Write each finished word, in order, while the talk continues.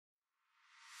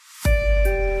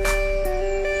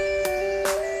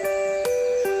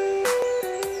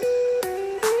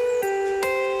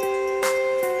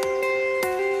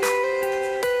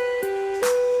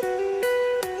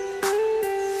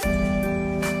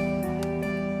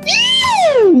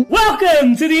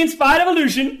Welcome to the Inspired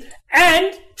Evolution.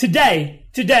 And today,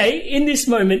 in this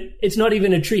moment, it's not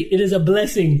even a treat. It is a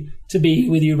blessing to be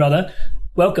with you, brother.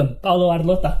 Welcome, Paolo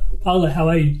Arlotta. Paolo, how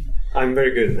are you? I'm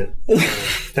very good, man.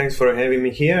 Thanks for having me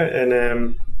here.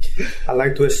 And I'd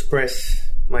like to express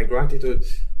my gratitude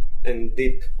and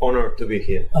deep honor to be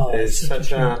here. It's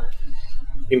such an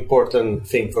important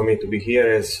thing for me to be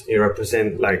here, as it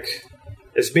represents,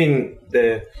 it's been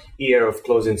the year of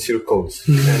closing circles,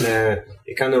 and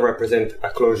it kind of represents a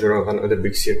closure of another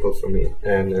big circle for me.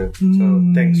 And so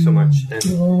thanks so much. And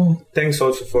thanks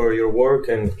also for your work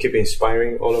and keep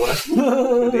inspiring all of us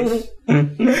with this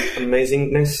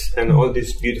amazingness and all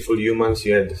these beautiful humans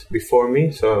you had before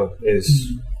me. So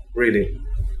it's really...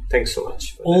 Thanks so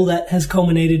much. All that has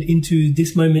culminated into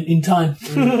this moment in time.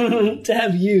 To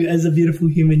have you as a beautiful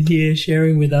human here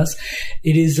sharing with us.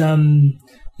 It is,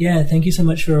 thank you so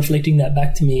much for reflecting that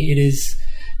back to me. It is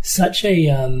such a,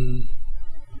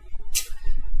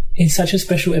 it's such a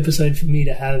special episode for me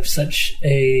to have such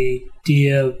a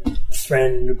dear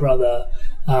friend, brother,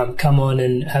 come on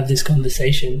and have this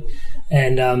conversation.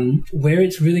 And where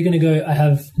it's really going to go, I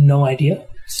have no idea.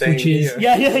 Which is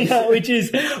which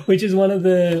is one of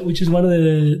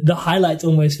the highlights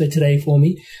almost for today for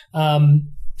me.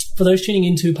 For those tuning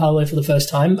into Paolo for the first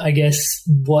time, I guess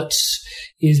what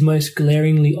is most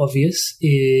glaringly obvious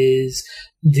is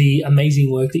the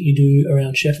amazing work that you do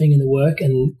around chefing and the work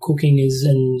and cooking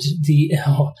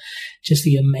just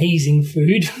the amazing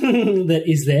food that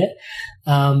is there.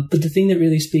 But the thing that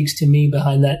really speaks to me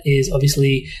behind that is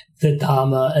obviously the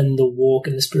Dharma and the walk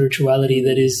and the spirituality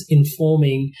that is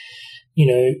informing,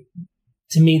 to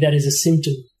me that is a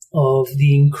symptom of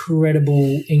the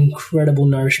incredible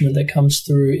nourishment that comes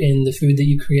through in the food that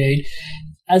you create.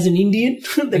 As an Indian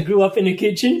that grew up in a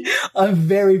kitchen, I'm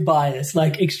very biased,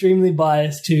 extremely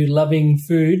biased to loving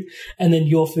food. And then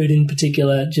your food in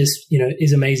particular just,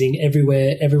 is amazing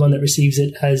everywhere. Everyone that receives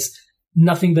it has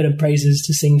nothing but praises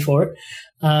to sing for it.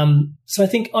 So I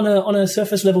think on a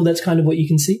surface level, that's kind of what you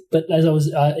can see. But as I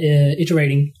was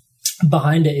iterating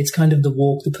behind it, it's kind of the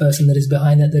walk, the person that is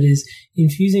behind that is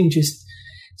infusing just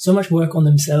so much work on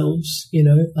themselves.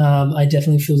 I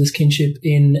definitely feel this kinship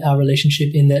in our relationship,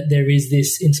 in that there is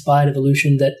this inspired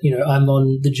evolution that, I'm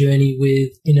on the journey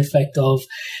with, in effect of,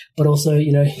 but also,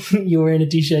 you're wearing a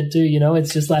t-shirt too,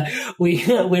 it's just like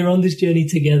we're on this journey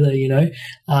together,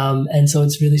 and so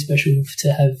it's really special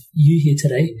to have you here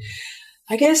today.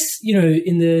 I guess,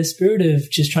 in the spirit of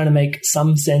just trying to make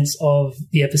some sense of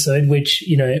the episode, which,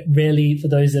 rarely for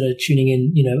those that are tuning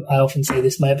in, I often say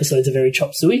this, my episodes are very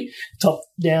chop suey, top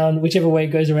down, whichever way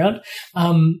it goes around.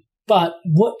 But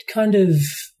what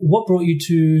brought you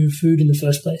to food in the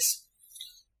first place?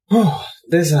 Oh,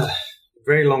 there's a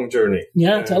very long journey.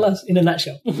 Yeah, tell us in a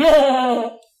nutshell.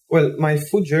 Well, my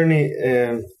food journey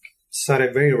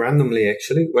started very randomly,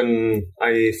 actually, when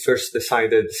I first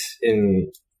decided in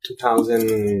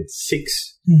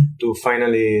 2006 to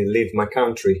finally leave my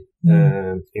country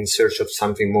in search of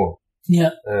something more.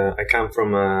 Yeah. I come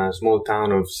from a small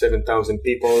town of 7,000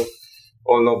 people,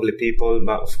 all lovely people,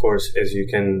 but of course, as you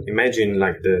can imagine,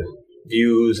 the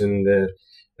views and the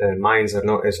minds are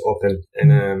not as open.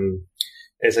 And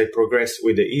as I progressed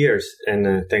with the years,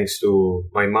 and thanks to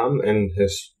my mom and her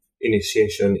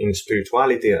initiation in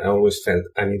spirituality, I always felt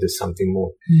I needed something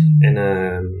more. And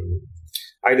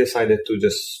I decided to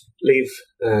just leave.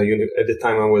 At the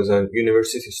time, I was a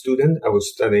university student. I was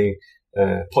studying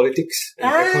politics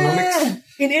and economics.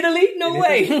 In Italy? No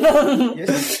way.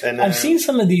 Yes. And, I've seen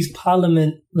some of these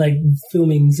parliament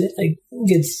filmings. It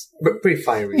gets pretty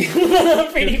fiery.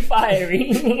 Pretty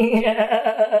fiery.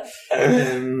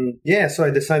 So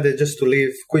I decided just to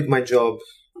leave, quit my job,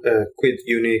 quit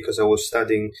uni because I was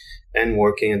studying and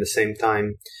working at the same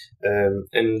time,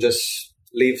 and just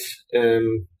leave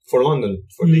for London,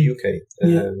 for the UK.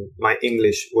 My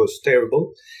English was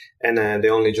terrible, and the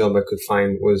only job I could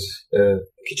find was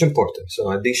kitchen porter, so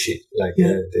a dishy,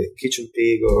 the kitchen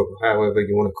pig or however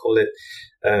you want to call it.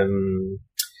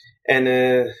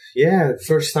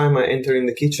 First time I entered in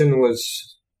the kitchen was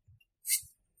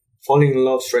falling in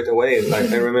love straight away.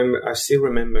 I still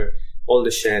remember all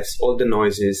the chefs, all the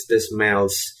noises, the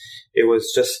smells. It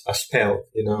was just a spell,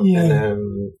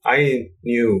 and I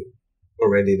knew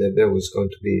already that there was going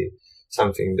to be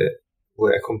something that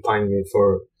would accompany me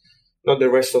for not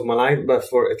the rest of my life, but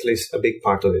for at least a big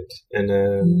part of it. And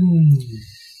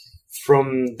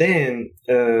from there,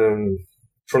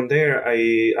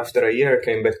 I after a year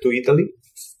came back to Italy,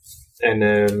 and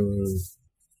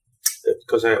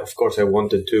because I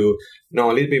wanted to know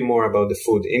a little bit more about the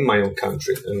food in my own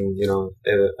country, and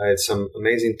I had some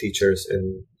amazing teachers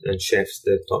and chefs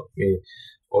that taught me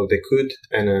all they could.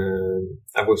 And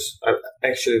I've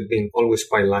actually been always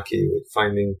quite lucky with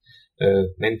finding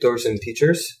mentors and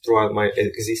teachers throughout my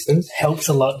existence. Helps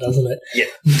a lot, doesn't it? Yeah.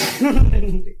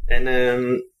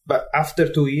 And but after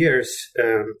 2 years,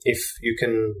 if you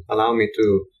can allow me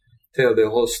to tell the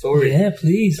whole story. Yeah,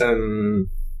 please.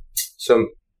 So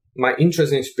my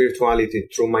interest in spirituality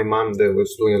through my mom, that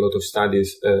was doing a lot of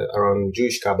studies around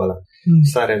Jewish Kabbalah,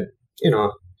 started,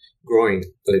 growing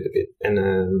a little bit. And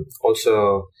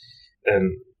also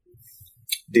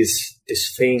this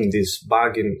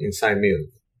bug inside me,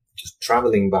 just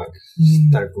traveling bug,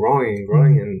 started growing.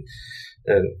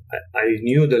 And I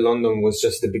knew that London was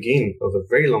just the beginning of a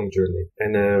very long journey.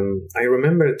 And I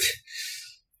remembered,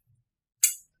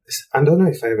 I don't know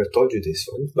if I ever told you this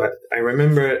one, but I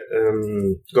remember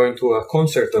going to a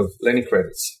concert of Lenny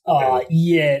Kravitz. Oh,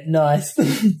 yeah, nice.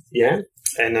 Yeah.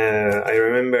 And I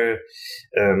remember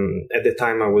at the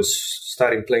time I was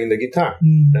starting playing the guitar.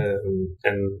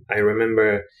 And I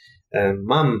remember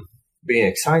Mom being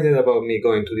excited about me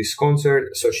going to this concert.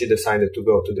 So she decided to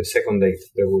go to the second date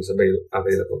that was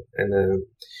available. And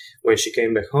when she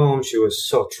came back home, she was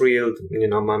so thrilled.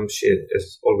 Mom, she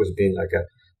has always been like a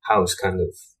house kind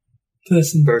of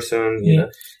person, yeah.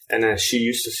 And she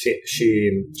used to sing,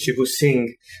 she would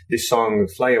sing this song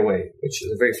 "Fly Away," which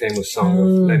is a very famous song of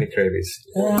Lenny Kravitz.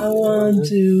 I want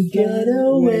to get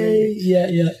away.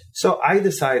 Yeah. So I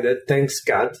decided, thanks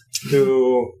God,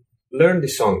 to learn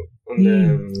this song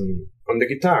on the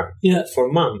guitar for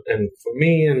Mom and for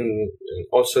me, and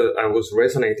also I was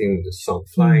resonating with the song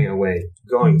 "Flying Away,"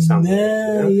 going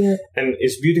somewhere. Yeah. And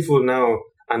it's beautiful now,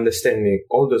 understanding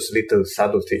all those little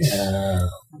subtleties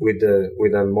with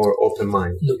a more open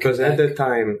mind. Because at the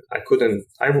time I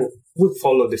would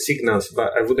follow the signals,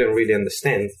 but I wouldn't really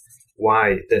understand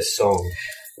why the song,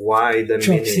 why the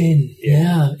drops meaning. in.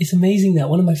 Yeah, it's amazing that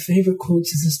one of my favorite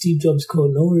quotes is a Steve Jobs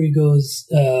quote, where he goes,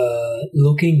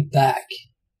 looking back,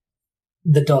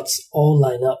 the dots all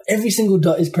line up. Every single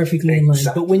dot is perfectly in line.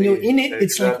 But when you're in it,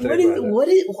 it's like,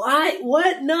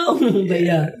 what? No. But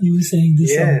you were saying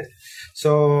this song.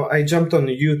 So I jumped on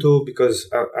YouTube because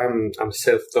I'm a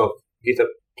self-taught guitar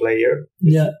player.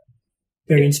 Yeah.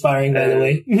 Very inspiring, by the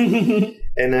way.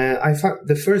 And I found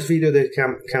the first video that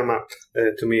came up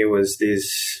to me was this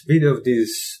video of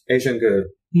this Asian girl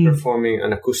performing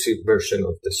an acoustic version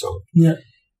of the song. Yeah.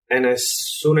 And as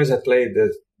soon as I played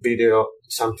the video,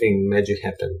 something magic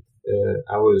happened.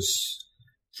 I was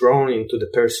drawn into the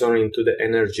person, into the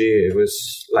energy. It was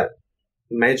like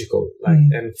magical,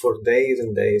 and for days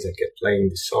and days I kept playing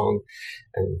this song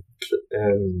and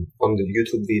on the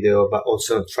YouTube video, but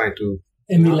also trying to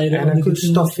emulate it. And I could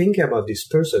stop thinking about this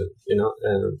person. There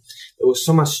was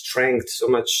so much strength, so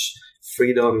much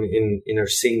freedom in her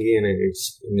singing and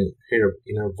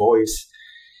in her voice.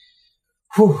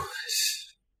 Whew.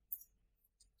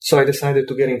 So I decided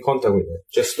to get in contact with her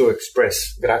just to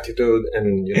express gratitude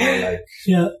and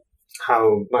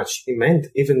how much it meant,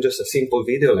 even just a simple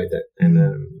video like that. And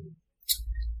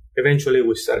eventually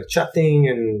we started chatting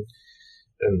and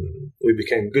we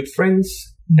became good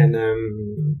friends. And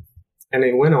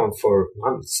it went on for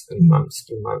months and months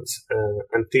and months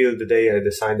until the day I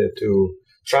decided to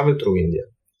travel through India.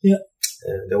 Yeah.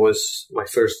 That was my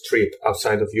first trip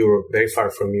outside of Europe, very far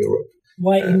from Europe.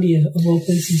 Why India, of all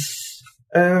places?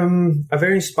 A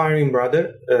very inspiring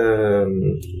brother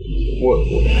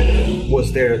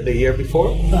was there the year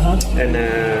before, and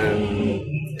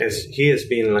as he has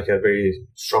been like a very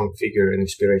strong figure and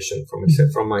inspiration for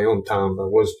myself from my own town, but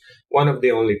was one of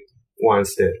the only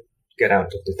ones that get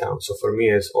out of the town. So for me,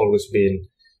 it's always been,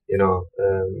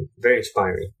 very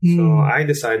inspiring. So I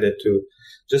decided to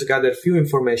just gather a few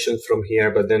information from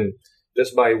here, but then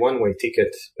just buy one-way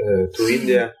ticket to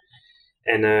India,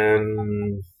 and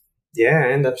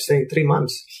I ended up staying 3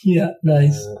 months. Yeah,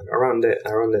 nice. Around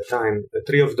that time,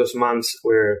 3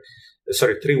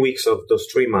 weeks of those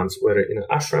 3 months were in an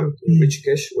ashram in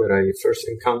Rishikesh, where I first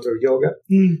encountered yoga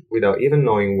without even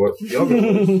knowing what yoga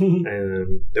was.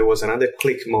 And there was another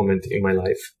click moment in my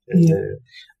life. And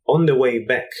on the way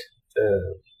back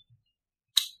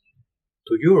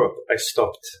to Europe, I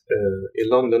stopped in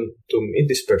London to meet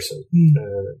this person.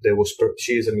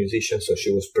 She is a musician, so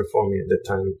she was performing at the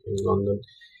time in London.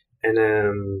 And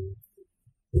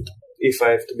if I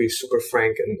have to be super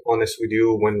frank and honest with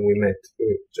you, when we met,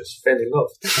 we just fell in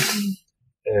love.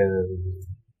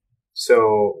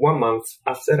 So 1 month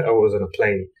after, I was on a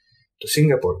plane to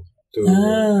Singapore to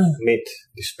meet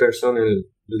this person and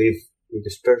live with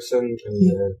this person.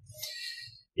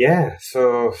 And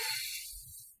so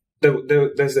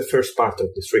that's the first part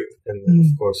of the trip, and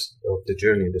of course of the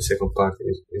journey. The second part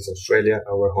is Australia,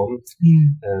 our home.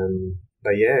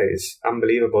 But yeah, it's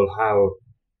unbelievable how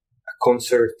a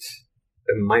concert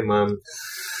and my mom,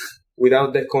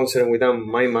 without that concert and without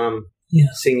my mom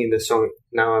singing the song,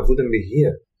 now I wouldn't be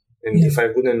here. And if I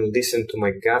wouldn't listen to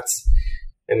my guts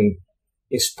and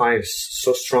inspired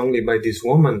so strongly by this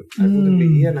woman, I wouldn't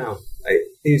be here now.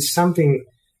 It's something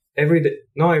every day,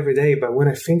 not every day, but when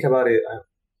I think about it,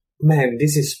 man,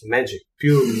 this is magic,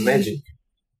 pure magic.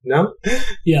 No?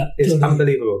 Yeah. It's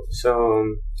unbelievable. So,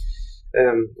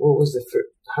 what was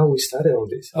how we started all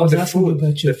this? I was asking you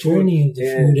about your journey of the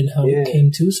food and how it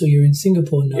came to. So you're in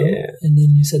Singapore now, and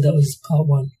then you said that was part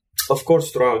one. Of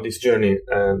course, throughout this journey,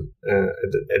 at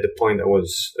the point I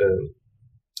was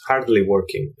hardly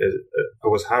working. I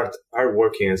was hard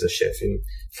working as a chef in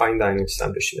fine dining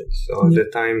establishments. So at the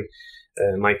time,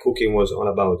 my cooking was all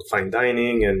about fine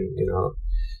dining, and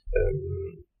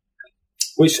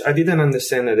which I didn't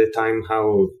understand at the time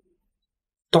how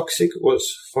toxic was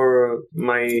for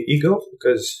my ego,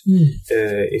 because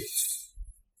if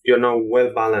you're not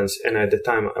well balanced, and at the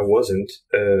time I wasn't,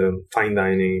 fine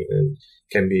dining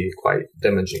can be quite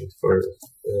damaging for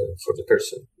the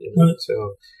person. Right.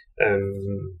 So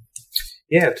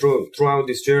throughout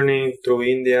this journey, through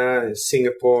India,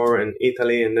 Singapore, and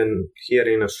Italy, and then here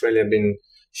in Australia, I've been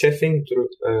chefing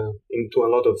into a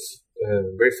lot of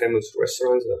very famous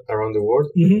restaurants around the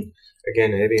world.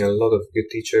 Again, having a lot of good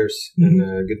teachers and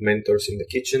good mentors in the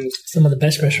kitchens. Some of the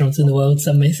best restaurants in the world,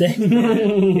 some may say.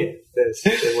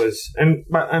 It was,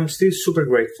 but I'm still super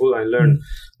grateful. I learned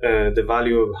the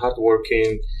value of hard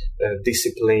working,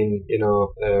 discipline,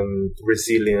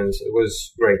 resilience. It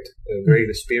was great, a great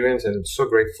experience, and I'm so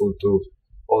grateful to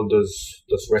all those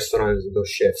restaurants, those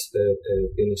chefs that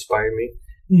have been inspiring me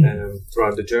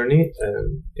throughout the journey.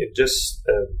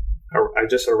 I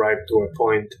just arrived to a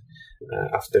point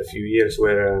after a few years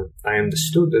where I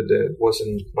understood that it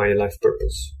wasn't my life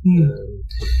purpose.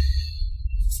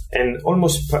 And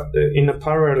almost in a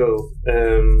parallel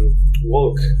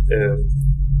walk,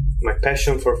 my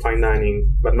passion for fine dining,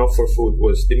 but not for food,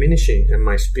 was diminishing, and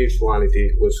my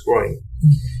spirituality was growing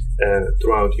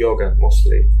throughout yoga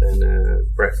mostly, and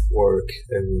breath work,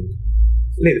 and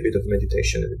a little bit of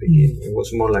meditation at the beginning. It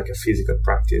was more like a physical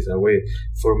practice, a way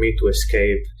for me to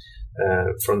escape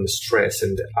from the stress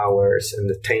and the hours and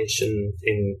the tension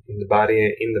in the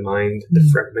body, in the mind, the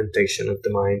fragmentation of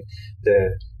the mind,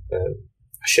 the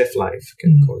chef life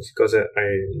can cause. Because I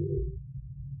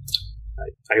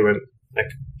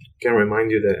can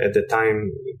remind you that at the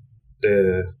time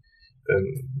the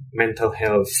mental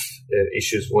health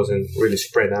issues wasn't really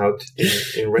spread out in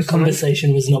restaurants. The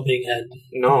conversation was not being had.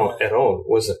 No, at all.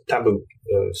 It was a taboo.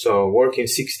 So working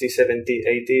 60, 70,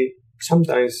 80,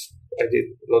 sometimes I did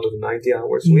a lot of 90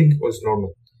 hours a week was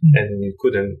normal. And you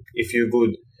couldn't, if you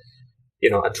would,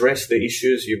 address the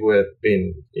issues, you would have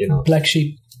been, black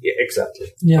sheep. Yeah,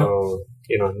 exactly. Yeah.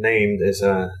 Named as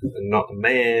not a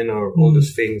man, or all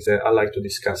those things that I like to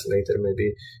discuss later,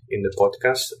 maybe in the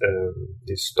podcast.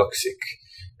 This toxic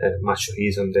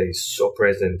machoism that is so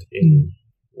present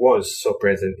was so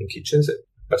present in kitchens,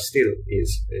 but still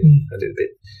is a little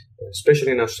bit.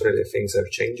 Especially in Australia, things are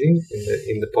changing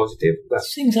in the positive. But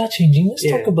things are changing. Let's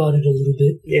talk about it a little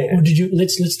bit. Yeah. Or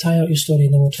let's tie out your story,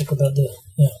 and then we'll talk about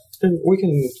And we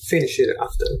can finish it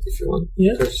after if you want.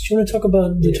 Yeah. Do you want to talk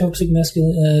about the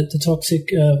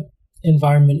toxic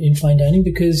environment in fine dining?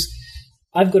 Because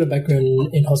I've got a background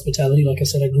in hospitality. Like I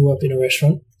said, I grew up in a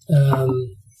restaurant,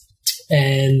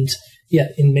 and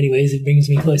in many ways it brings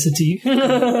me closer to you.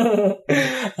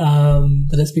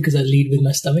 But that's because I lead with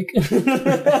my stomach.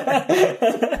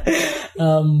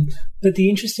 But the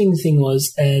interesting thing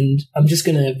was, and I'm just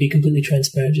going to be completely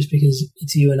transparent just because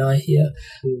it's you and I here,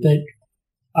 but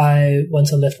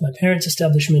once I left my parents'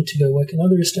 establishment to go work in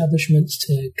other establishments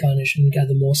to garnish and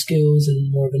gather more skills and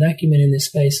more of an acumen in this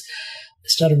space, I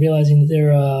started realizing that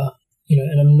there are,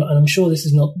 and I'm sure this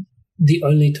is not the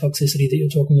only toxicity that you're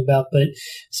talking about, but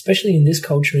especially in this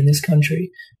culture, in this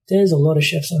country, there's a lot of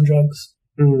chefs on drugs.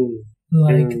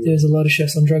 There's a lot of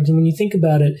chefs on drugs. And when you think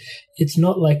about it, it's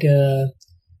not like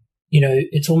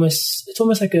it's almost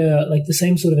like the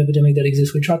same sort of epidemic that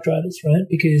exists with truck drivers, right?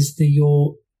 Because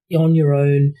you're on your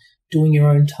own, doing your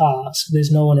own task.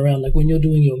 There's no one around. Like when you're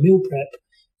doing your meal prep,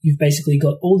 you've basically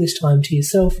got all this time to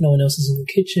yourself. No one else is in the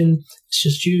kitchen. It's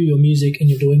just you, your music, and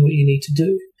you're doing what you need to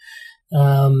do.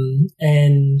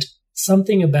 And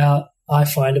something I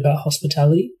find about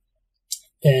hospitality,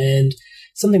 and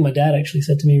something my dad actually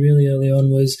said to me really early on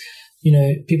was,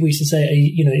 people used to say,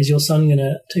 is your son going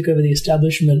to take over the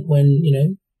establishment when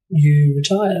you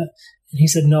retire? And he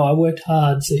said, no, I worked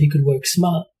hard so he could work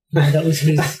smart. That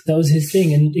was his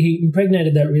thing. And he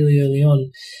impregnated that really early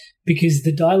on, because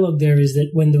the dialogue there is that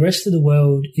when the rest of the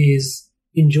world is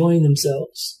enjoying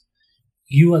themselves,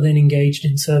 you are then engaged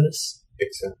in service.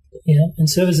 Exactly. Yeah. And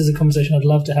service is a conversation I'd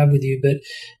love to have with you. But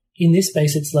in this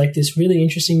space, it's like this really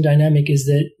interesting dynamic is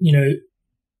that,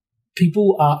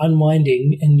 people are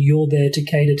unwinding and you're there to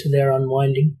cater to their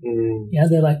unwinding. Yeah,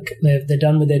 they're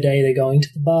done with their day, they're going to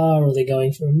the bar or they're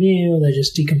going for a meal, they're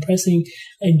just decompressing,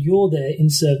 and you're there in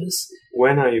service.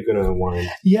 When are you going to unwind?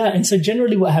 Yeah, and so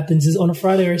generally what happens is on a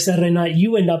Friday or a Saturday night,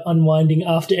 you end up unwinding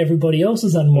after everybody else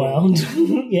is unwound.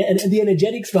 Yeah, and the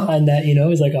energetics behind that,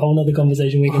 is like a whole other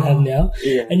conversation we can have now.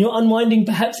 Yeah. And you're unwinding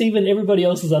perhaps even everybody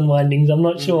else's unwindings. I'm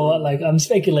not sure, I'm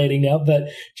speculating now, but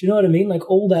do you know what I mean? Like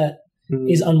all that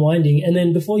is unwinding, and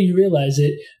then before you realize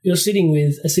it, you're sitting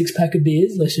with a 6-pack of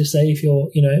beers, let's just say if you're,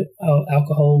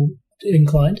 alcohol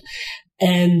inclined,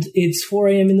 and it's 4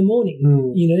 a.m. in the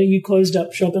morning. You closed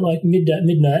up shop at like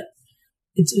midnight.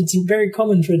 It's very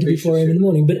common for it to be 4 a.m. in the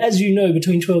morning, but as you know,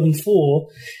 between 12 and 4,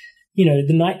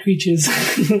 the night creatures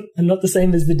are not the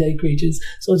same as the day creatures.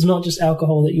 So it's not just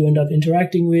alcohol that you end up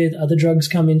interacting with, other drugs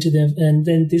come into them, and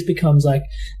then this becomes like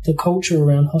the culture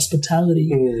around hospitality,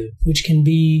 which can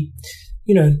be,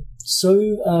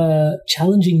 so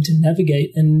challenging to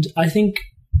navigate. And I think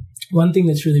one thing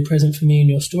that's really present for me in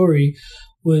your story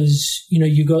was, when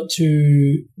you got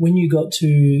to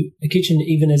a kitchen,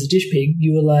 even as a dish pig,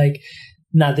 you were like,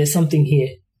 nah, there's something here.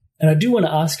 And I do want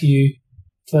to ask you,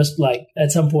 first, like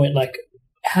at some point, like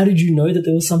how did you know that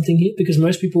there was something here? Because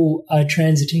most people are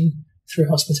transiting through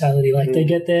hospitality. Like they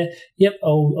get there, yep,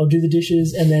 I'll do the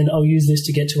dishes and then I'll use this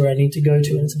to get to where I need to go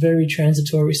to. And it's a very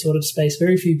transitory sort of space.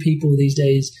 Very few people these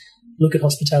days look at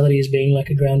hospitality as being like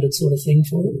a grounded sort of thing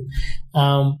for them.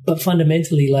 But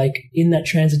fundamentally, like in that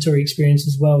transitory experience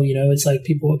as well, it's like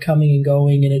people are coming and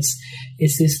going, and it's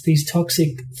these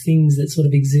toxic things that sort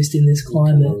of exist in this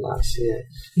climate.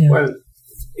 Yeah. Well,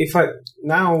 if I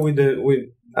now with a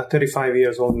 35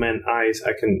 years old man eyes,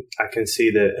 I can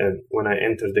see that when I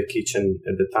entered the kitchen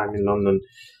at the time in London,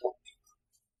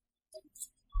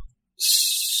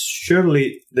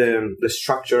 surely the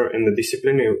structure and the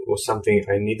discipline was something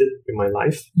I needed in my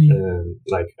life,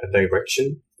 like a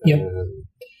direction. Yep.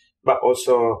 But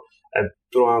also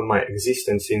throughout my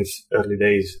existence since early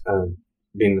days,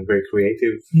 being a very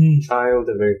creative child,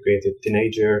 a very creative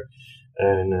teenager.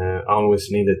 And I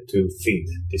always needed to feed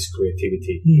this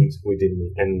creativity within me.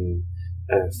 And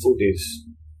food is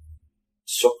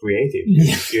so creative.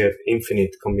 You have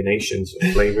infinite combinations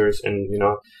of flavors, and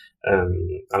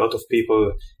a lot of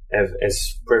people have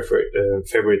as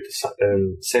favorite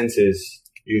senses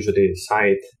usually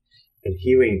sight and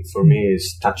hearing. For me,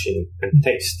 is touching and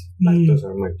taste. Like those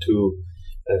are my two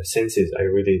senses I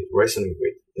really resonate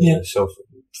with. So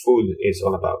food is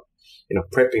all about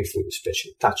prepping food,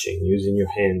 especially touching, using your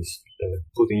hands,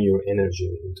 putting your energy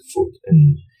into food,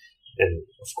 and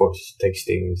of course,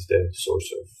 tasting is the source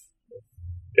of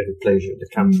every pleasure that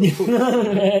comes from food.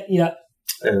 Yeah.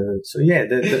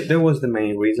 That was the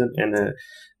main reason, and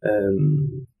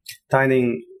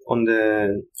tying on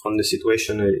the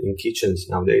situation in kitchens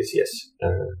nowadays. Yes,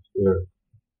 you're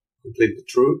completely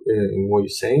true in what you're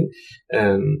saying.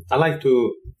 I like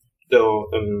to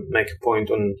make a point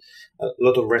on a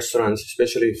lot of restaurants,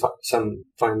 especially some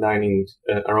fine dining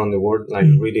around the world, like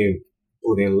really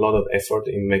putting a lot of effort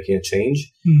in making a change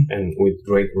and with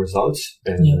great results.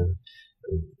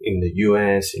 In the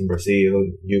US, in Brazil,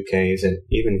 UKs, and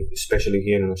even especially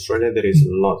here in Australia, there is a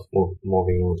lot more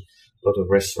moving on. A lot of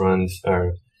restaurants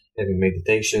are having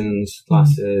meditations,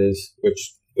 classes,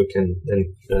 which we can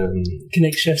then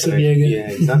connect chefs of yoga.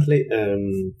 Yeah, exactly.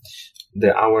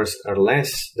 The hours are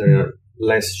less. There are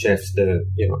less chefs that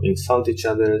insult each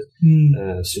other.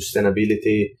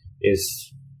 Sustainability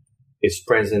is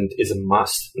present, is a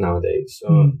must nowadays.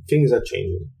 So things are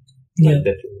changing. Yeah,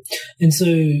 definitely. And so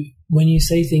when you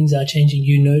say things are changing,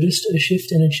 you noticed a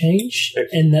shift and a change,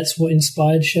 and that's what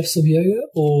inspired Chefs of Yoga,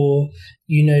 or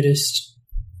you noticed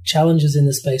challenges in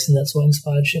the space and that's what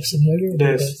inspired Chefs of Yoga?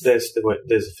 There's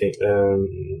the thing.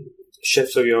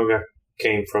 Chefs of Yoga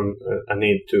came from a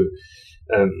need to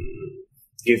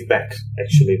give back,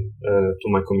 actually, to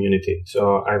my community.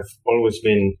 So I've always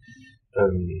been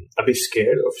a bit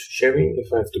scared of sharing,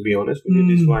 if I have to be honest with you.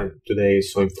 This is why today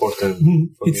is so important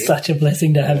for it's me. Such a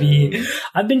blessing to have you here.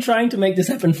 I've been trying to make this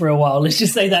happen for a while. Let's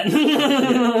just say that. I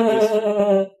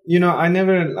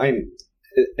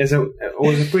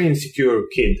was a pretty insecure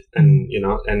kid, and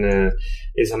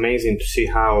it's amazing to see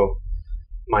how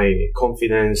my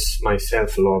confidence, my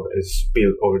self-love is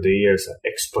built over the years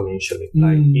exponentially.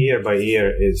 Like year by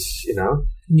year is,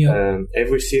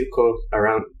 every circle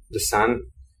around the sun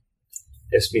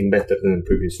has been better than the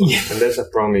previous one. Yeah. And that's a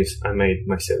promise I made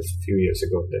myself a few years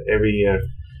ago, that every year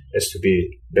has to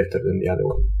be better than the other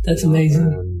one. That's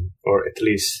amazing. Or at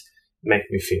least make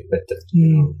me feel better.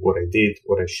 What I did,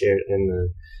 what I shared. And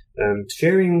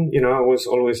sharing, was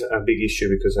always a big issue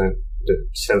because the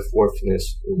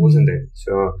self-worthiness wasn't there.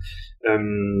 So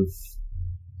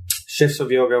Chefs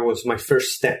of Yoga was my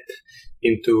first step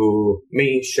into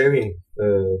me sharing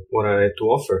what I had to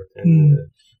offer. And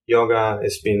yoga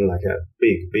has been like a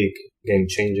big game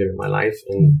changer in my life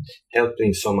and helped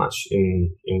me so much in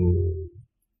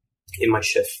my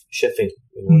chefing,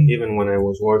 even when I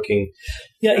was working.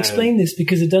 Yeah, explain this,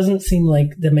 because it doesn't seem like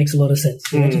that makes a lot of sense.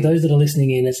 To those that are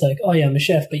listening in, it's like, oh yeah, I'm a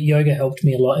chef, but yoga helped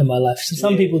me a lot in my life. So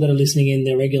some people that are listening in,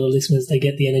 they're regular listeners, they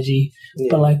get the energy.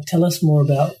 Yeah. But tell us more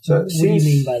about what do you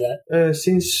mean by that?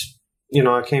 Since,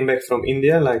 I came back from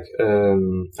India,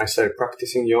 I started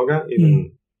practicing yoga,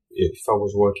 even if I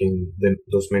was working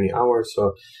those many hours.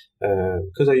 So,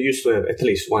 because I used to have at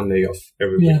least one day off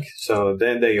every week. So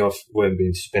that day off would have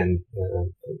been spent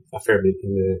a fair bit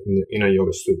in a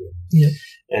yoga studio. Yeah.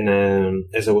 And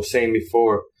as I was saying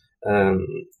before,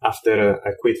 after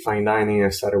I quit fine dining, I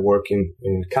started working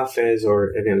in cafes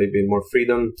or having a little bit more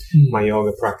freedom. My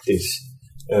yoga practice,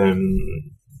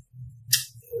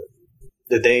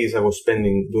 the days I was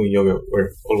spending doing yoga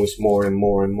were always more and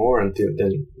more and more until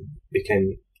then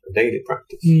became a daily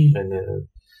practice. And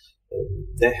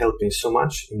that helped me so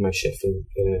much in my chefing,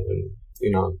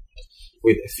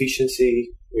 with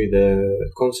efficiency, with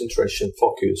concentration,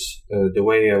 focus, the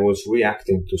way I was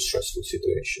reacting to stressful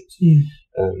situations.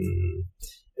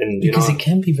 Because it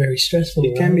can be very stressful.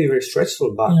 It can be very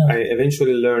stressful, but I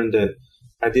eventually learned that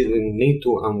I didn't need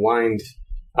to unwind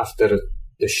after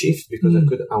the shift, because I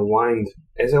could unwind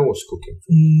as I was cooking.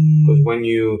 Because when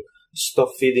you stop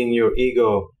feeding your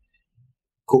ego,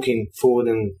 cooking food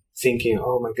and thinking,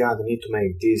 oh my God, I need to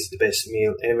make this the best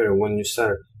meal ever. When you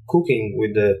start cooking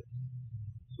with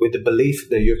the belief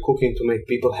that you're cooking to make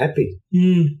people happy,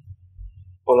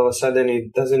 all of a sudden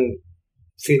it doesn't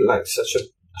feel like such a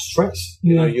stress.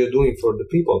 You're doing for the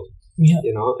people.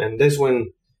 And that's when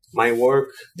my work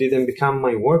didn't become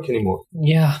my work anymore.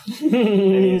 Yeah. And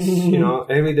it's,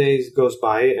 every day goes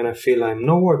by and I feel I'm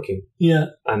not working. Yeah.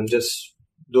 I'm just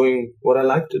doing what I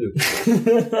like to do.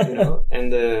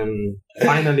 And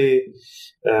finally,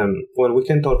 we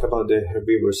can talk about the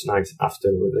herbivorous nights after.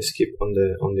 Let's keep on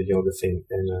the yoga thing.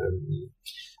 And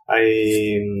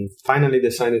I finally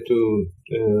decided to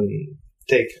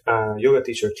take a yoga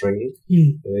teacher training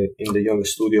in the yoga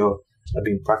studio I've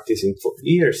been practicing for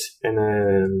years. And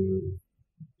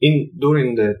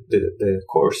during the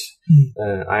course,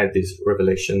 I had this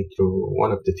revelation through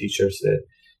one of the teachers that,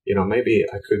 maybe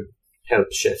I could help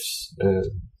chefs,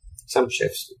 some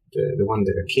chefs, the one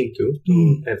that are keen to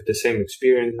have the same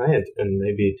experience I had, and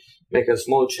maybe make a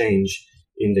small change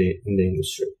in the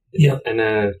industry. Yeah.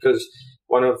 And because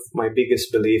one of my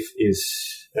biggest belief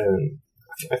is,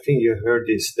 I think you heard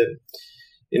this, that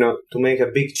to make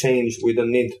a big change, we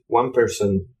don't need one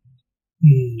person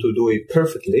to do it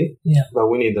perfectly, but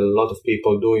we need a lot of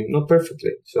people doing not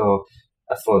perfectly. So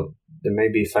I thought that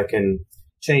maybe if I can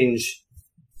change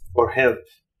or help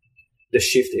the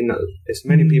shift in as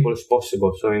many people as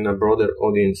possible, so in a broader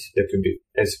audience that can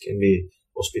be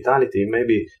hospitality,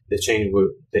 maybe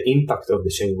the impact of the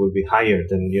change will be higher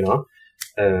than,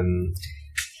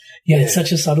 it's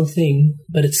such a subtle thing,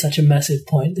 but it's such a massive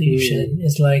point that you've shared.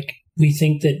 It's like, we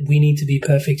think that we need to be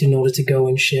perfect in order to go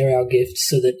and share our gifts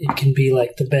so that it can be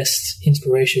like the best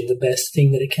inspiration, the best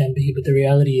thing that it can be. But the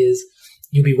reality is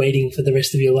you'll be waiting for the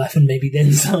rest of your life and maybe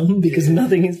then some, because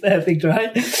nothing is perfect,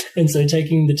 right? And so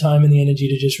taking the time and the energy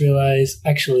to just realize,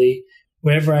 actually,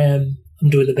 wherever I am, I'm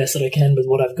doing the best that I can with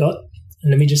what I've got.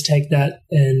 And let me just take that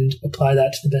and apply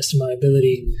that to the best of my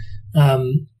ability. I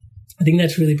think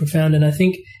that's really profound. And I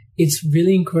think it's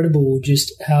really incredible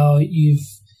just how you've,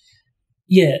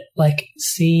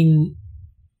 seen,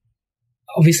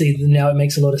 obviously now it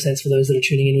makes a lot of sense for those that are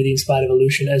tuning in with the Inspired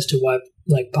Evolution as to why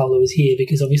Paolo is here,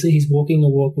 because obviously he's walking a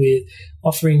walk with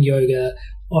offering yoga,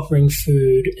 offering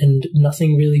food, and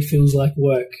nothing really feels like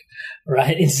work,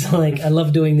 right? It's like, I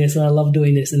love doing this and I love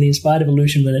doing this. And the Inspired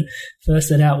Evolution, when it first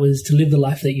set out, was to live the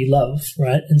life that you love,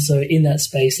 right? And so in that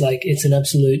space, it's an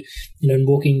absolute, and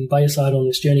walking by your side on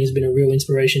this journey has been a real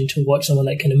inspiration to watch someone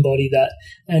that can embody that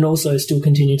and also still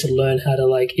continue to learn how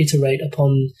to iterate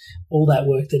upon all that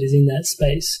work that is in that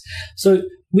space. So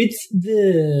with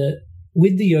the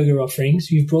with the yoga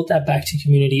offerings, you've brought that back to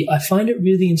community. I find it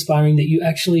really inspiring that you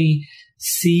actually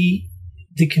see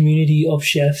the community of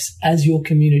chefs as your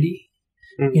community,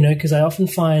 you know, because I often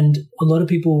find a lot of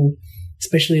people,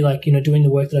 especially like, you know, doing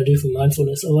the work that I do for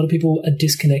mindfulness, a lot of people are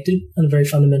disconnected on a very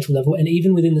fundamental level. And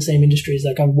even within the same industries,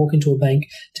 like I walk into a bank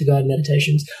to guide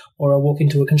meditations, or I walk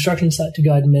into a construction site to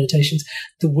guide meditations.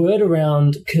 The word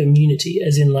around community,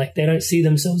 as in like they don't see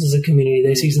themselves as a community.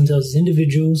 They see themselves as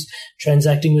individuals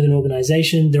transacting with an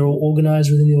organization. They're all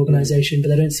organized within the organization, but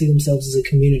they don't see themselves as a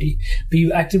community. But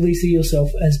you actively see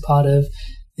yourself as part of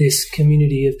this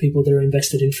community of people that are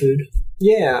invested in food.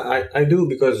 Yeah, I do,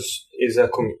 because it's a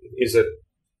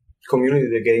community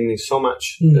that gave me so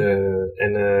much,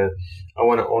 and I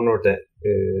want to honor that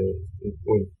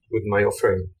with my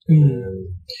offering.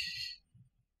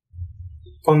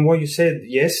 On what you said,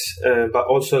 yes, but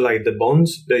also like the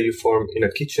bonds that you form in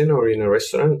a kitchen or in a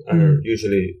restaurant are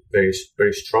usually very,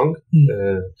 very strong,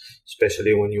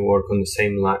 especially when you work on the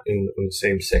same on the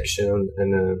same section,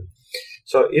 and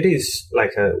so it is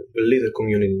like a little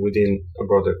community within a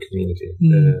broader community,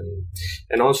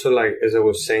 and also like as I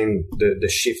was saying, the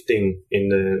shifting in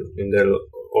the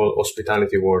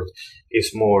hospitality world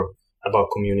is more about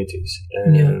communities,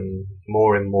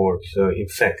 more and more. So in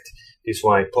fact, this is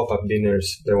why pop-up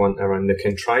dinners, the one around, they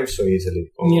can thrive so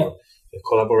easily, or the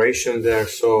collaborations, they are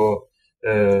so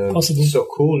so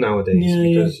cool nowadays,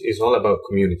 because it's all about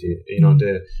community. You know,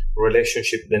 the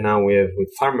relationship that now we have with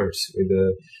farmers, with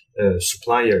the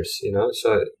suppliers, you know,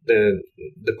 so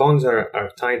the bonds are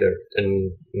tighter,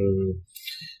 and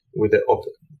with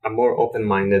a more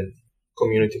open-minded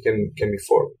community can be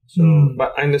formed. So,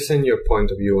 but I understand your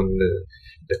point of view on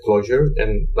the closure,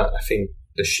 but I think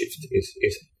the shift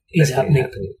is happening.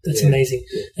 That's amazing.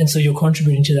 Yeah. And so you're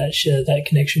contributing to that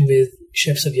connection with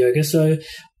Chefs of Yoga. So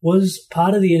was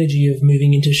part of the energy of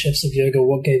moving into Chefs of Yoga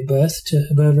what gave birth to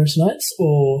Herbivorous Nights,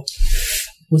 or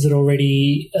was it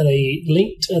already, are they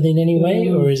linked in any way,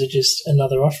 or is it just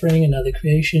another offering, another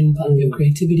creation, part of your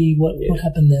creativity? What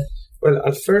happened there? Well,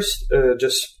 at first,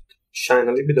 just shine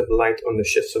a little bit of light on the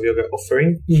Chefs of Yoga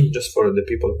offering, just for the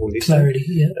people who listen.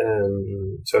 Clarity,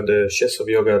 so the Chefs of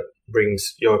Yoga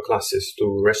brings yoga classes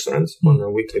to restaurants on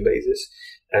a weekly basis,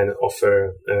 and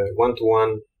offer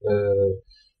one-to-one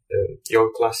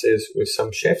yoga classes with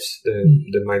some chefs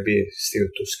that might be still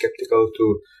too skeptical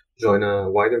to join a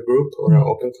wider group or an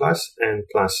open class. And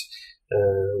plus,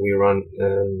 we run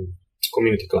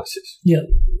community classes,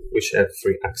 which have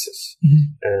free access.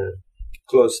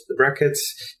 Close the brackets.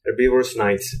 Herbivorous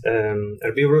Nights.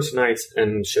 Herbivorous Nights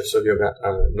and Chefs of Yoga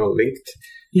are not linked.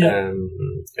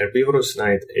 Herbivorous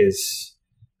Night is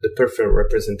the perfect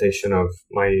representation of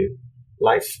my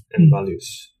life and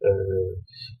values,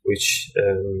 which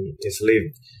is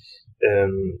lived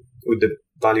with the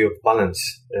value of balance.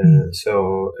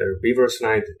 So Herbivorous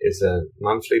Night is a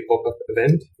monthly pop-up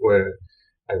event where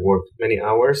I work many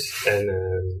hours, and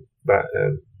but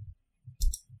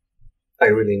I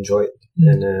really enjoy it,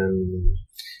 and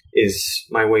is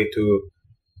my way to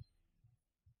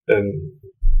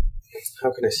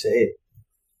how can I say it?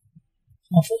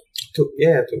 To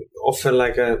offer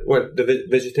like the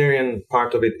vegetarian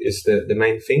part of it is the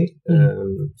main thing.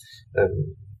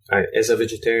 I, as a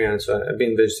vegetarian, so I've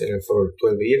been vegetarian for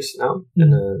 12 years now,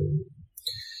 and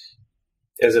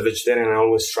as a vegetarian, I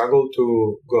always struggle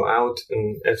to go out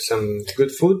and have some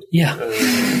good food.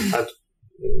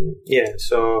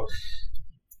 So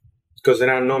because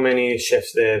there are not many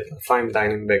chefs that have a fine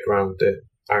dining background that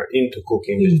are into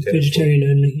cooking vegetarian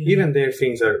only. Even their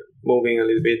things are moving a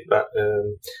little bit, but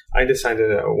I decided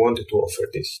that I wanted to offer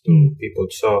this to people,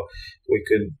 so we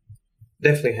could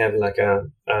definitely have like a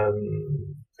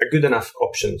good enough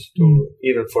options to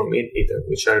even for meat eater,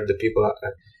 which are the people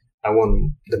I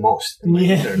want the most.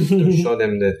 To show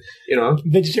them that, you know,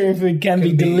 vegetarian food can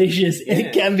be delicious.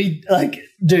 It can be like,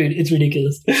 dude, it's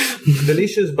ridiculous.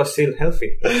 Delicious, but still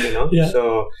healthy, you know?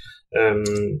 So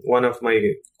one of my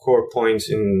core points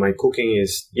in my cooking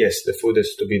is, yes, the food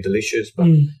has to be delicious, but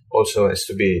also has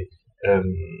to be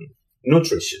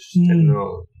nutritious and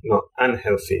not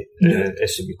unhealthy. It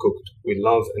has to be cooked with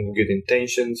love and good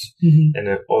intentions,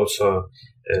 and also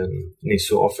needs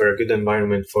to offer a good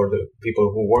environment for the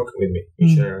people who work with me,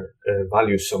 which are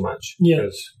valued so much,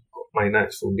 because my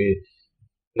nights will be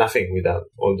nothing without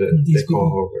all the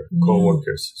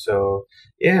co-workers. So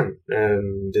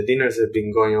the dinners have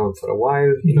been going on for a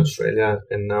while in Australia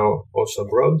and now also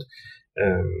abroad,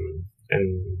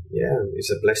 and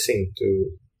it's a blessing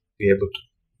to be able to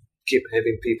keep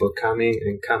having people coming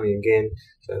and coming again.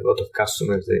 So a lot of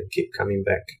customers that keep coming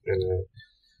back, and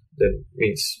that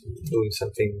means doing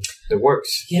something that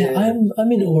works. Yeah,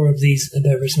 I'm in awe of these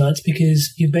herbivorous nights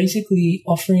because you're basically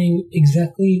offering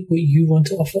exactly what you want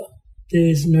to offer.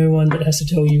 There's no one that has to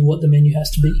tell you what the menu has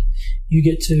to be. You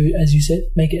get to, as you said,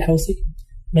 make it healthy,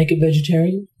 make it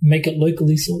vegetarian, make it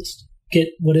locally sourced, get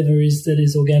whatever that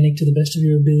is organic to the best of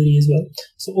your ability as well.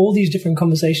 So all these different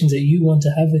conversations that you want to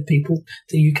have with people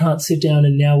that you can't sit down,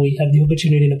 and now we have the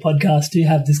opportunity in a podcast to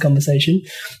have this conversation,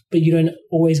 but you don't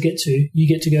always get to. You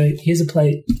get to go, here's a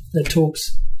plate that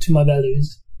talks to my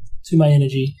values, to my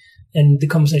energy, and the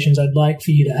conversations I'd like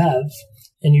for you to have,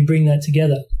 and you bring that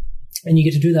together. And you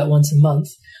get to do that once a month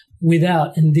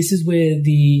without, and this is where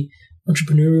the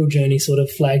entrepreneurial journey sort of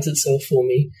flags itself for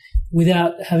me,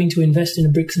 without having to invest in a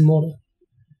bricks and mortar.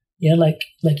 Yeah, like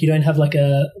you don't have like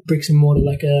a bricks and mortar,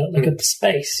 like a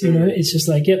space, you know. It's just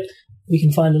like, yep, we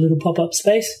can find a little pop-up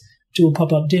space, do a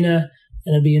pop-up dinner,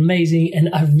 and it'd be amazing. And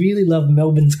I really love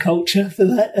Melbourne's culture for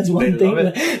that as one thing.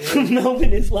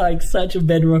 Melbourne is like such a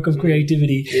bedrock of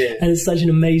creativity, and it's such an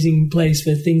amazing place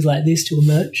for things like this to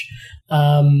emerge.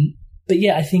 But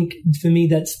yeah, I think for me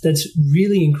that's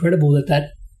really incredible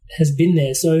that has been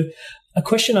there. So a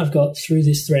question I've got through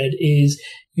this thread is,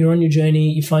 you're on your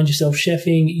journey, you find yourself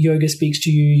chefing, yoga speaks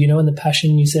to you, you know, and the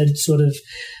passion, you said sort of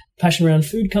passion around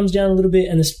food comes down a little bit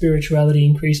and the spirituality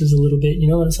increases a little bit, you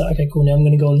know, and it's like, okay, cool, now I'm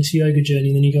going to go on this yoga journey.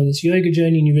 And then you go on this yoga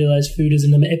journey and you realize food is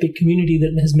an epic community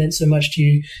that has meant so much to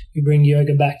you. You bring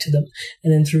yoga back to them.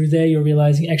 And then through there, you're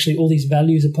realizing actually all these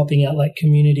values are popping out, like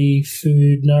community,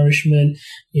 food, nourishment,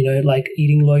 you know, like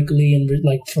eating locally and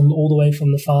like from all the way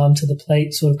from the farm to the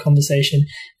plate sort of conversation.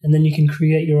 And then you can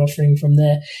create your offering from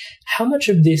there. How much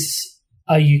of this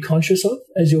are you conscious of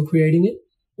as you're creating it,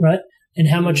 right? And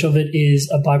how much of it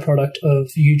is a byproduct of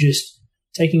you just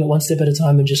taking it one step at a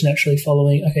time and just naturally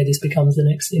following, okay, this becomes the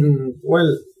next thing?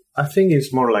 Well, I think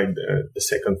it's more like the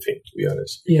second thing, to be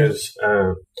honest, because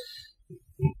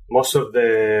most of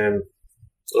the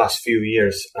last few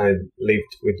years I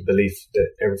lived with the belief that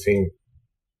everything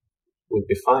would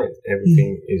be fine.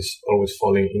 Everything is always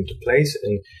falling into place,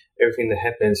 and everything that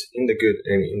happens in the good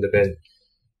and in the bad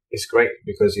is great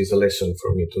because it's a lesson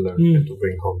for me to learn and to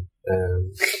bring home.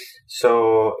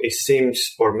 So it seems,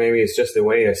 or maybe it's just the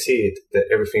way I see it, that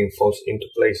everything falls into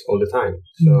place all the time.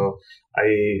 So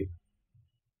I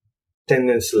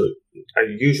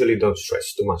usually don't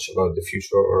stress too much about the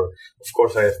future, or of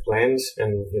course I have plans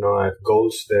and, you know, I have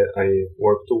goals that I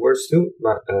work towards too.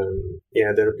 But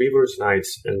the herbivorous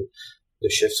nights and the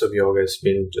shifts of yoga has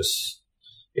been just,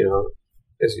 you know,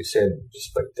 as you said,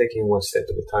 just like taking one step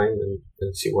at a time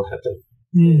and see what happens.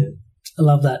 I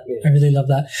love that. I really love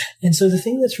that. And so the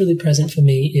thing that's really present for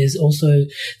me is also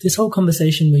this whole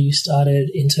conversation where you started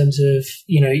in terms of,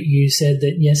 you know, you said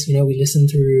that, yes, you know, we listen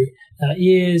through our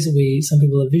ears, some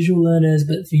people are visual learners,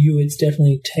 but for you, it's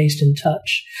definitely taste and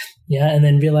touch. Yeah. And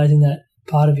then realizing that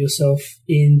part of yourself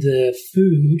in the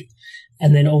food.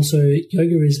 And then also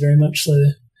yoga is very much so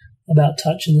about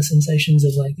touch and the sensations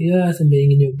of like the earth and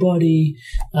being in your body.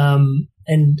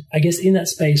 And I guess in that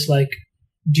space, like,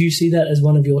 do you see that as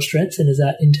one of your strengths, and is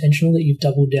that intentional that you've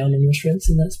doubled down on your strengths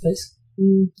in that space?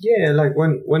 Yeah, like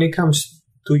when it comes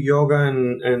to yoga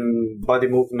and body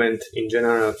movement in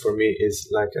general, for me is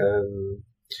like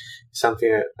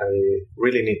something I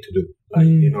really need to do, like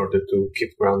in order to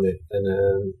keep grounded.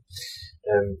 And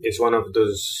it's one of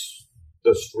those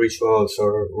rituals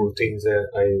or routines that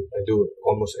I do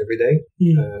almost every day.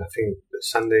 I think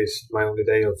Sunday is my only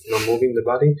day of not moving the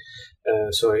body.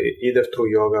 So either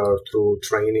through yoga or through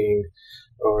training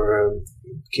or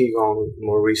Qigong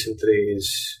more recently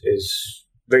is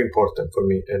very important for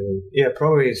me. And yeah,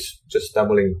 probably it's just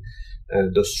doubling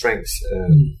those strengths.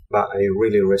 But I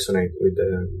really resonate with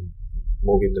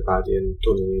moving the body and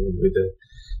tuning in with the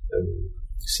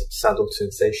subtle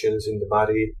sensations in the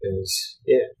body.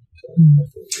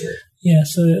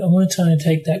 So I want to try and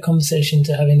take that conversation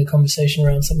to having the conversation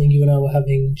around something you and I were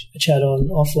having a chat on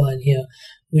offline here,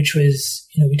 which was,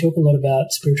 you know, we talk a lot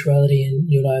about spirituality, and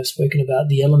you and I have spoken about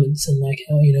the elements and like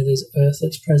how, you know, there's earth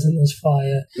that's present, there's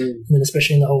fire, and then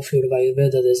especially in the whole field of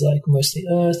Ayurveda, there's like mostly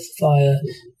earth, fire,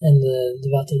 and the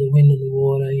vata, the wind and the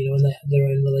water, you know, and they have their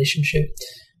own relationship.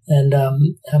 And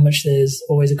how much there's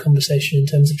always a conversation in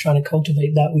terms of trying to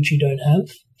cultivate that which you don't have.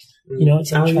 You know,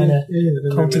 it's like trying to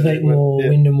cultivate more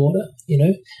wind and water, you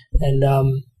know.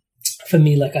 And for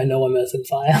me, like, I know I'm earth and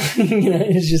fire. You know,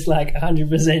 it's just like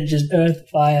 100% just earth,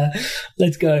 fire,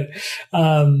 let's go.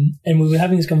 And we were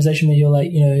having this conversation where you're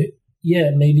like, you know,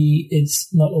 maybe it's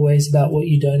not always about what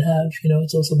you don't have.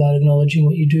 It's also about acknowledging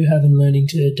what you do have and learning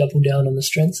to double down on the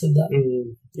strengths of that.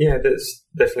 Yeah, that's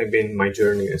definitely been my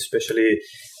journey, especially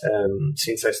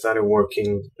since I started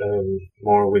working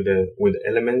more with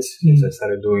elements. Since I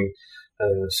started doing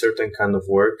certain kind of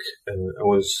work, I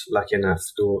was lucky enough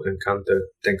to encounter,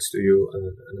 thanks to you,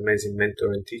 an amazing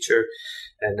mentor and teacher,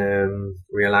 and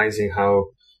realizing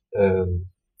how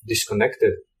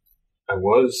disconnected I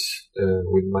was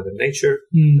with Mother Nature,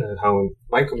 how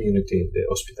my community, the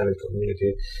hospitality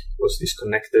community, was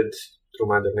disconnected through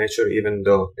Mother Nature, even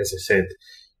though, as I said,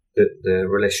 the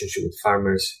relationship with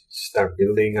farmers start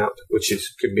building up, which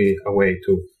could be a way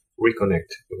to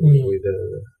reconnect with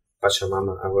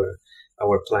Pachamama,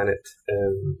 our planet.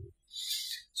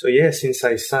 So since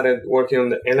I started working on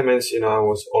the elements, I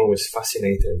was always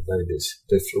fascinated by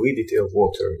the fluidity of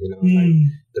water, like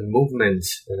the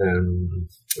movements,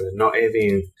 not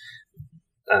having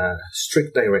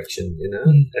strict direction,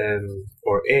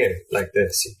 or air, like the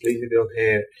simplicity of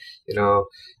air,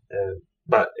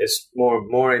 but it's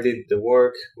more I did the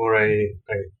work, more I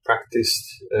practiced,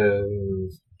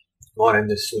 more I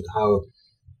understood how,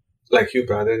 like you,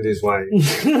 brother, and this is why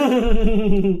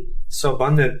so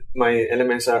abundant my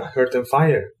elements are earth and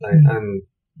fire. Like I'm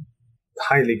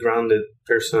highly grounded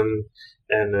person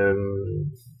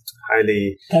and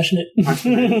highly passionate.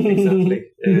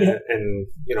 Exactly. And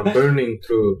burning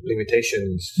through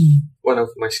limitations is one of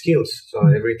my skills. So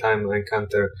every time I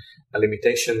encounter a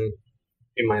limitation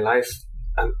in my life,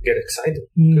 I get excited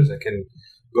because I can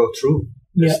go through.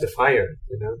 It's the fire,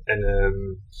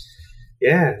 and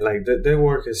like the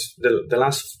work is the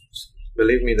last.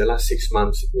 Believe me, the last 6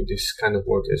 months with this kind of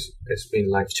work has been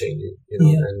life-changing,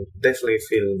 and definitely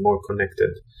feel more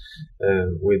connected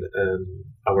with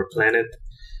our planet.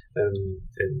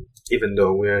 And even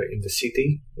though we are in the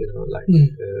city,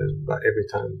 but every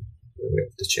time we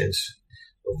have the chance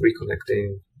of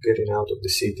reconnecting, getting out of the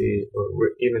city, or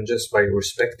even just by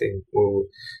respecting, or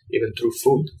even through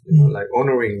food, like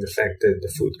honoring the fact that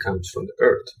the food comes from the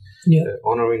earth,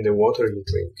 honoring the water you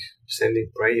drink, sending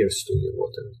prayers to your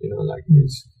water,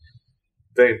 it's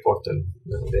very important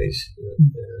nowadays.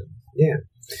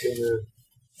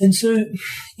 And so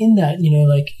in that,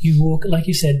 like you walk, like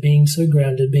you said, being so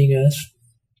grounded, being earth,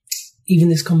 even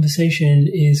this conversation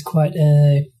is quite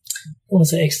I want to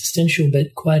say existential,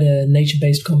 but quite a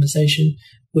nature-based conversation,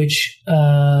 which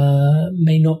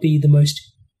may not be the most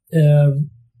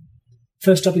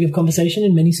first topic of conversation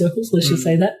in many circles, let's just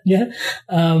say that,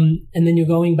 and then you're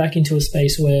going back into a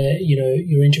space where,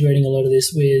 you're integrating a lot of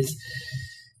this with,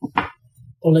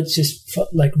 or let's just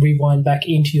rewind back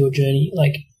into your journey.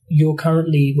 Like you're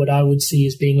currently what I would see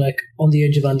as being like on the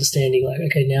edge of understanding, like,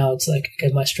 okay, now it's like,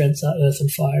 okay, my strengths are earth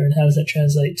and fire, and how does that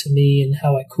translate to me and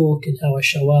how I cook and how I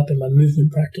show up and my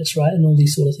movement practice, right? And all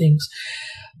these sort of things.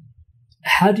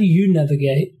 How do you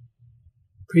navigate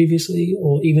previously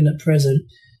or even at present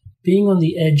being on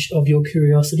the edge of your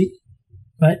curiosity,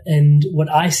 right? And what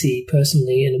I see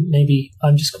personally, and maybe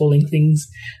I'm just calling things,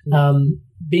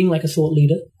 being like a thought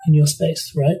leader in your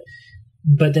space, right?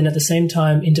 But then at the same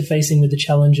time, interfacing with the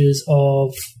challenges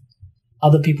of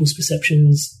other people's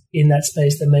perceptions in that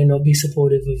space that may not be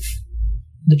supportive of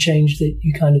the change that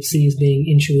you kind of see as being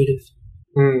intuitive.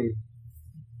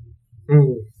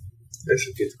 That's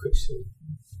a good question.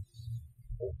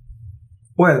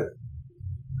 Well,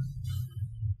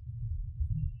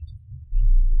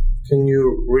 can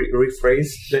you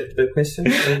rephrase the question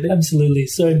a bit? Absolutely.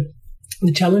 So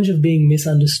the challenge of being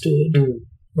misunderstood,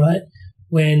 right?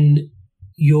 When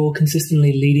you're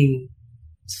consistently leading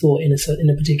thought in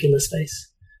a particular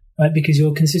space, right? Because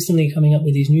you're consistently coming up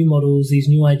with these new models, these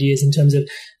new ideas in terms of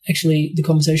actually the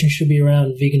conversation should be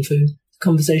around vegan food. The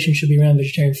conversation should be around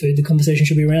vegetarian food. The conversation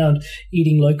should be around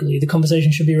eating locally. The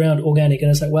conversation should be around organic.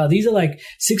 And it's like, wow, these are like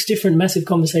 6 different massive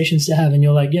conversations to have. And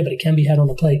you're like, yeah, but it can be had on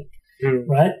a plate.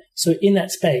 Right? So in that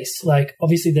space, like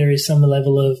obviously there is some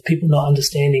level of people not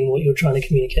understanding what you're trying to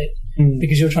communicate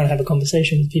because you're trying to have a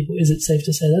conversation with people. Is it safe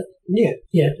to say that?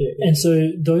 Yeah. And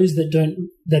so those that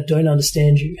don't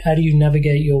understand you, how do you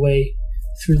navigate your way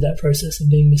through that process of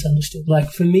being misunderstood?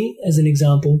 Like for me, as an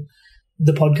example,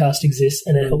 the podcast exists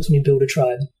and it helps me build a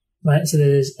tribe. Right? So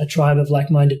there's a tribe of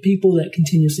like-minded people that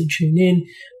continuously tune in.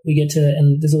 We get to,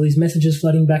 and there's all these messages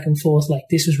flooding back and forth, like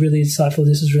this was really insightful,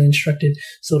 this was really instructive,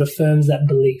 sort of affirms that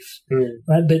belief,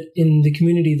 right? But in the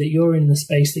community that you're in, the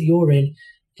space that you're in,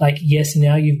 like, yes,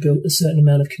 now you've built a certain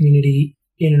amount of community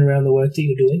in and around the work that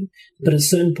you're doing, but at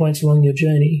certain points along your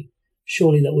journey,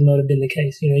 surely that would not have been the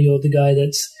case. You're the guy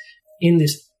that's in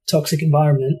this toxic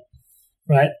environment,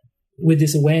 right? With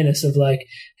this awareness of like,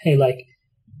 hey, like,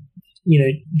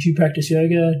 do you practice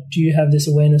yoga? Do you have this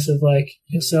awareness of like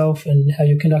yourself and how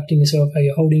you're conducting yourself, how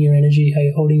you're holding your energy, how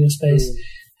you're holding your space?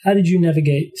 How did you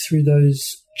navigate through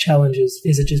those challenges?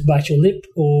 Is it just bite your lip,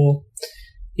 or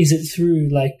is it through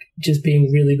like just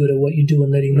being really good at what you do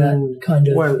and letting that kind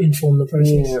of inform the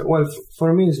process? Yeah, well,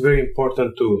 for me, it's very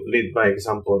important to lead by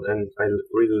example, and I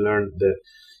really learned that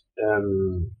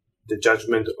the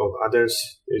judgment of others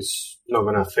is not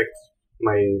going to affect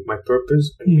my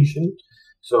purpose and mission.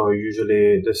 So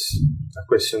usually that's a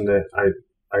question that I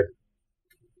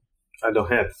don't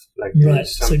have. Like, right.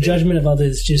 So judgment of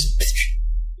others just.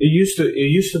 It used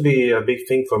to be a big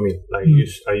thing for me. Like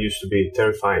I used to be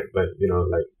terrified by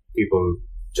like people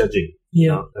judging.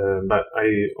 Yeah. But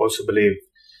I also believe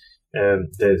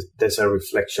there's a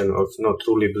reflection of not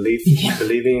truly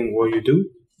believing in what you do.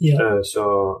 Yeah.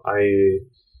 So I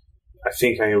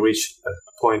think I reached a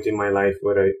point in my life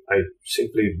where I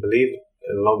simply believe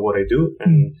and love what I do,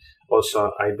 and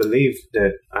also I believe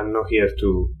that I'm not here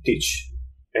to teach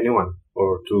anyone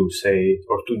or to say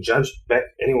or to judge back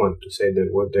anyone to say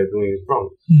that what they're doing is wrong.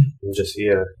 I'm just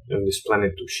here on this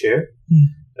planet to share.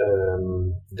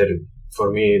 That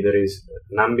for me there is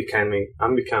an unbecoming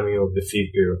of the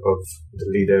figure of the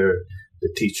leader, the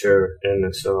teacher,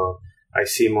 and so I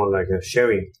see more like a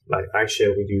sharing. Like I share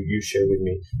with you, you share with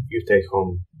me, you take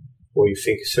home what you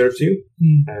think serves you.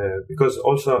 Because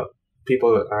also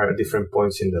people are at different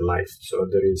points in their life, so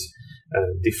there is a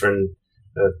different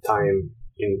time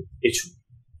in each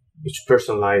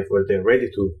person's life where they're ready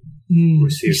to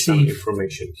receive some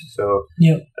information. So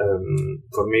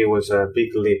for me, it was a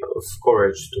big leap of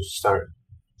courage to start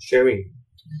sharing,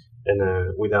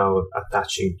 and without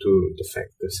attaching to the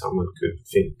fact that someone could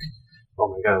think, "Oh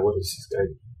my God, what is this guy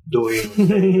doing?"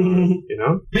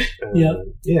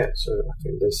 So I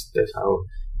think that's how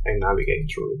I navigate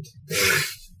through it.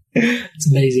 It's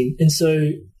amazing. And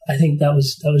so I think that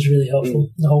was really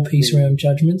helpful. The whole piece around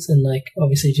judgments and like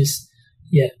obviously just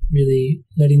really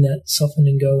letting that soften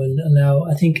and go and allow,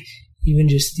 I think even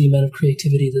just the amount of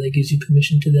creativity that gives you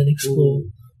permission to then explore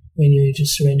when you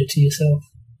just surrender to yourself.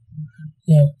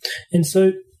 Yeah. And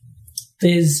so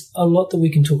there's a lot that we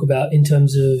can talk about in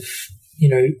terms of,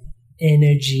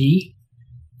 energy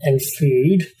and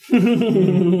food.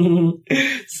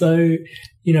 So,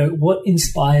 what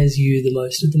inspires you the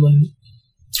most at the moment?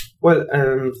 Well,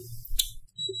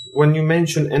 when you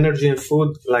mention energy and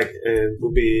food, like it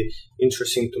would be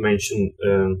interesting to mention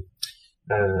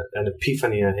an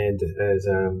epiphany I had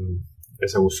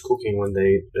as I was cooking one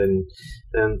day. And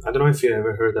I don't know if you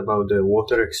ever heard about the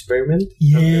water experiment.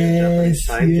 Yes.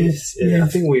 I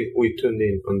think we tuned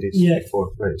in on this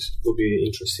before. Right. So it would be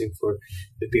interesting for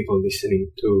the people listening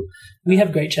to. We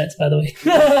have great chats, by the way.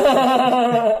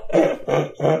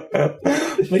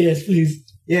 But yes, please.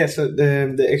 Yeah, so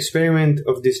the experiment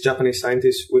of this Japanese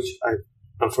scientist, which I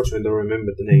unfortunately don't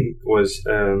remember the name, was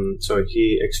so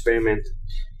he experimented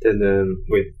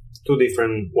with two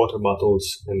different water bottles,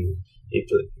 and he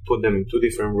put them in two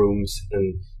different rooms,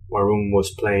 and one room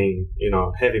was playing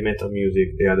heavy metal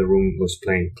music, the other room was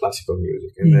playing classical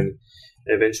music, and then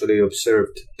eventually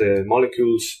observed the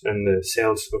molecules and the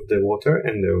cells of the water,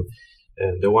 and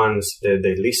the ones that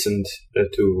they listened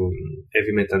to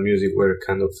heavy metal music were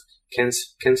kind of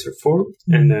cancer formed,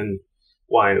 and then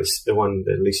whilst the one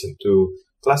that listened to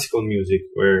classical music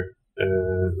were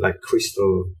like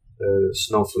crystal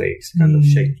snowflakes kind of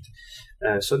shaped.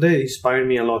 So they inspired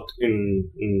me a lot in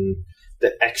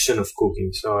the action of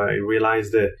cooking. So I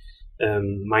realized that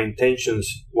my intentions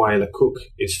while I cook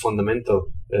is fundamental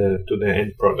to the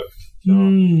end product. So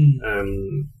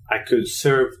I could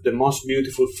serve the most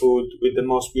beautiful food with the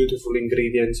most beautiful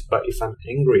ingredients, but if I'm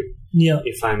angry,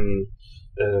 if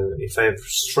I have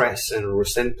stress and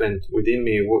resentment within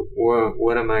me,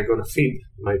 what am I going to feed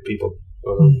my people,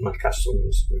 my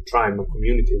customers, my tribe, my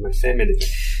community, my family?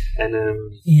 And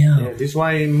this is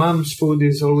why mom's food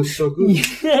is always so good.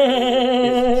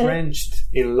 It's drenched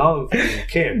in love and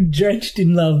care. Drenched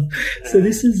in love. So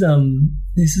this is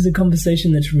a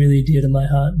conversation that's really dear to my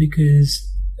heart, because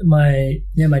my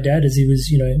dad, as he was,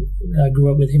 I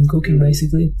grew up with him cooking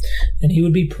basically, and he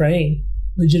would be praying.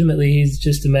 Legitimately, he's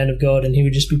just a man of God, and he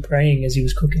would just be praying as he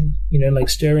was cooking, like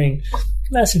stirring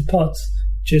massive pots,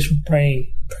 just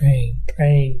praying.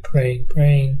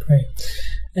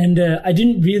 And I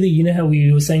didn't really, how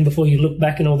we were saying before, you look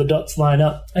back and all the dots line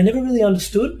up. I never really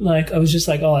understood. Like, I was just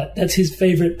like, oh, that's his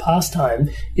favorite pastime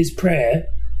is prayer.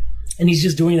 And he's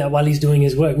just doing that while he's doing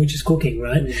his work, which is cooking,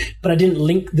 right? But I didn't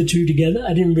link the two together.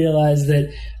 I didn't realize that,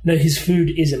 no, his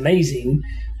food is amazing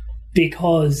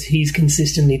because he's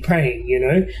consistently praying,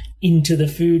 into the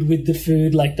food, with the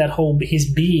food, like that whole, his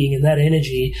being and that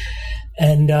energy.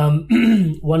 And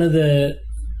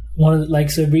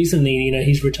so recently, you know,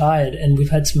 he's retired, and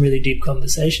we've had some really deep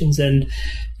conversations. And,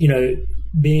 you know,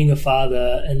 being a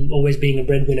father and always being a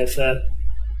breadwinner for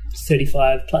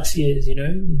 35 plus years, you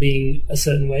know, being a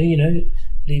certain way, you know,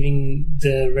 leaving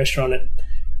the restaurant at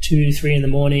 2, 3 in the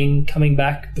morning, coming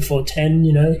back before 10,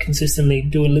 you know, consistently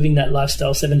living that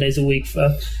lifestyle 7 days a week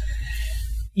for,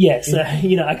 so,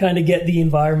 you know, I kind of get the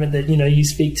environment that, you know, you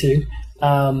speak to.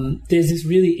 There's this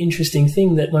really interesting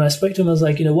thing that when I spoke to him, I was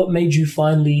like, you know, what made you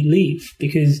finally leave?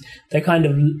 Because he kind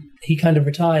of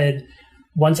retired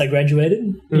once I graduated,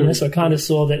 you know, so I kind of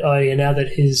saw that, now that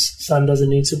his son doesn't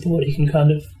need support, he can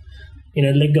kind of, you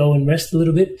know, let go and rest a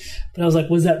little bit. But I was like,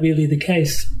 was that really the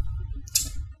case?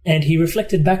 And he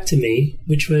reflected back to me,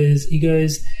 which was, he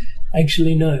goes,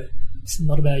 actually, no, it's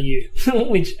not about you,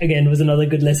 which again was another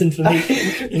good lesson for me.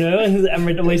 You know,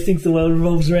 Amrit always thinks the world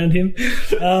revolves around him.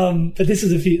 But this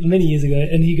was many years ago.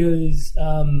 And he goes,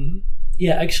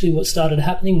 actually what started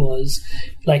happening was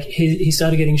like he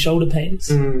started getting shoulder pains,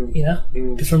 you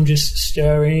know, from just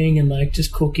stirring and like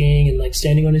just cooking and like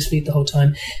standing on his feet the whole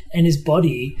time. And his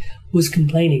body was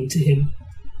complaining to him,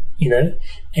 you know,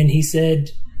 and he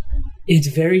said it's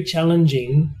very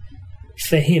challenging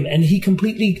for him. And he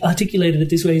completely articulated it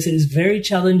this way. He said it's very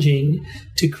challenging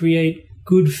to create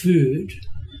good food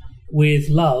with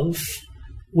love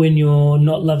when you're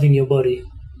not loving your body.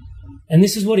 And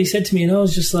this is what he said to me. And I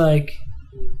was just like,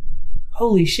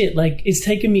 holy shit, like it's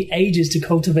taken me ages to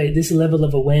cultivate this level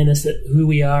of awareness that who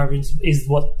we are is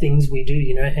what things we do,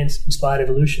 you know, hence inspired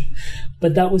evolution.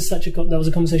 But that was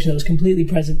a conversation that was completely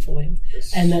present for him.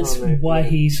 And that's why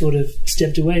he sort of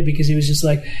stepped away, because he was just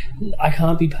like, I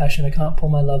can't be passionate, I can't pour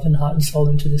my love and heart and soul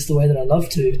into this the way that I love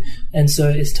to. And so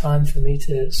it's time for me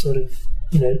to sort of,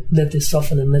 you know, let this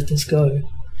soften and let this go.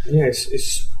 Yes,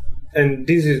 and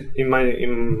this is, in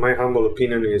my humble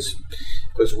opinion, is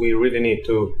because we really need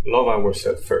to love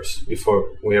ourselves first before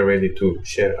we are ready to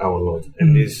share our love.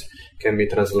 And this can be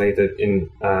translated in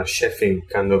a chefing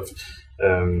kind of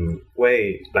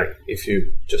way, like if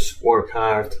you just work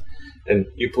hard and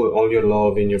you put all your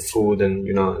love in your food, and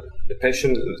you know the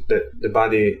passion, the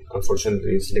body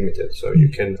unfortunately is limited, so you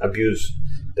can abuse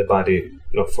the body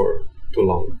not for too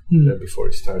long before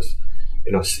it starts,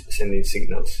 you know, sending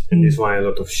signals. And this is why a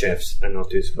lot of chefs, I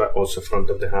notice, but also front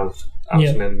of the house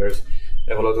members,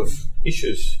 have a lot of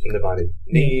issues in the body: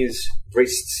 knees,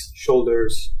 wrists,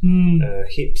 shoulders,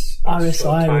 hips,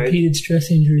 RSI, repeated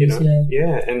stress injuries. You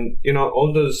know, and you know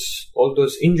all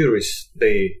those injuries,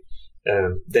 they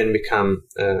then become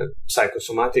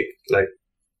psychosomatic like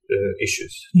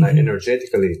issues, like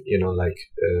energetically. You know, like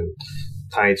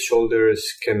tight shoulders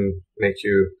can make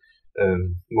you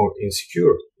more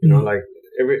insecure. You know, like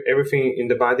everything in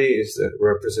the body is a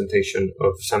representation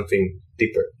of something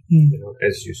deeper. You know,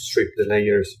 as you strip the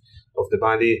layers of the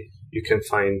body, you can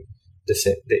find the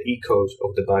echoes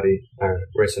of the body are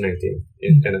resonating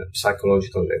in a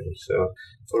psychological level. So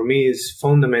for me, it's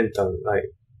fundamental. Like,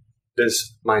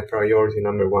 that's my priority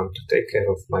number one, to take care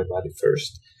of my body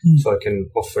first, so I can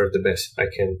offer the best I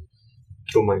can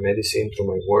through my medicine, through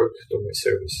my work, through my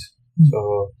service.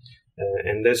 So,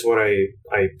 and that's what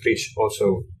I preach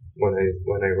also when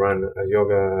I run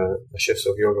a Chefs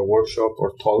of Yoga workshop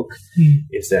or talk,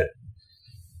 is that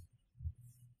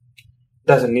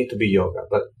doesn't need to be yoga,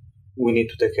 but we need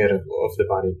to take care of the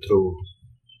body through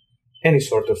any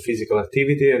sort of physical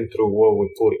activity and through what we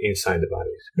put inside the body.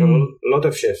 A lot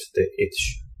of chefs, they eat,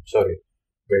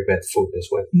 very bad food as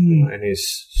well, you know, and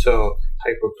it's so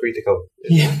hypercritical.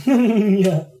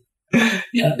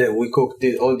 That we cook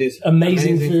all this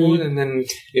amazing food, and then,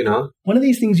 you know. One of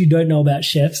these things you don't know about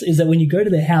chefs is that when you go to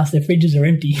their house, their fridges are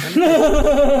empty.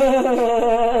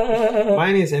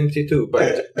 Mine is empty too,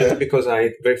 but that's because I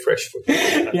eat very fresh food.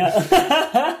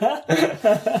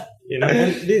 You know,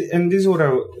 and this is what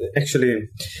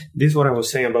this is what I was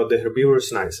saying about the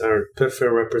herbivorous nights are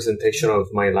perfect representation of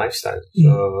my lifestyle.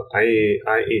 So I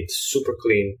eat super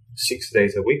clean 6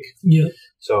 days a week.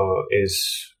 So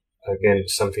it's, again,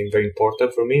 something very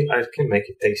important for me. I can make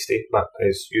it tasty, but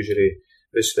it's usually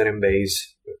vegetarian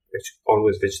based,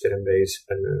 always vegetarian based,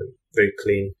 and very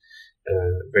clean,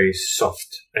 very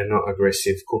soft and not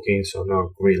aggressive cooking, so no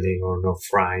grilling or no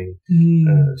frying.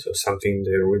 So something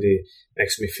that really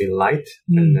makes me feel light,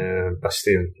 and but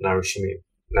still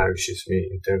nourishes me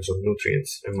in terms of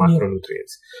nutrients and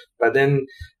macronutrients. But then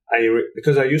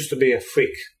because I used to be a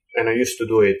freak, and I used to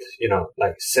do it, you know,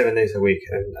 like 7 days a week.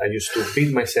 And I used to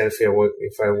beat myself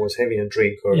if I was having a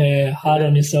drink. Or hard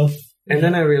on yourself. And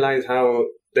then I realized how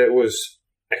that was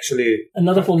actually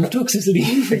another form of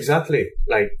toxicity. Exactly.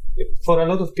 Like for a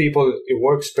lot of people, it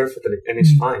works perfectly and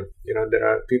it's fine. There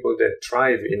are people that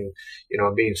thrive in,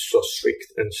 being so strict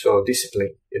and so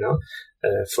disciplined,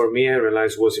 For me, I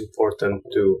realized it was important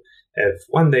to have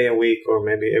 1 day a week or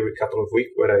maybe every couple of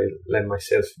weeks where I let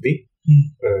myself be.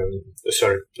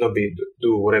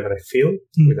 Do whatever I feel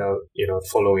without,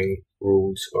 following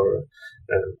rules or,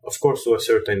 of course, to a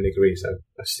certain degree.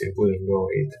 I still wouldn't go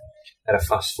eat at a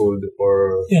fast food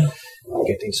or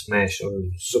getting smashed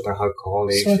on super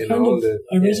alcoholics. So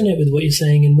I resonate with what you're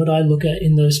saying, and what I look at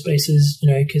in those spaces,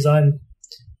 because I'm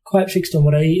quite fixed on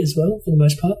what I eat as well for the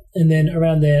most part. And then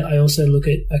around there, I also look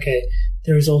at, okay,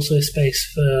 there is also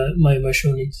space for my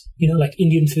emotional needs. Like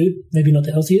Indian food, maybe not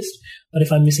the healthiest, but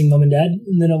if I'm missing mom and dad,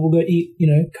 then I will go eat,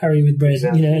 curry with bread.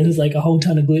 Exactly. And there's like a whole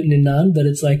ton of gluten in naan, but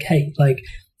it's like, hey, like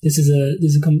this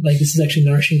is actually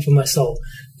nourishing for my soul.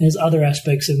 There's other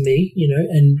aspects of me,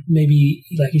 and maybe,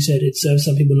 like you said, it serves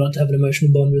some people not to have an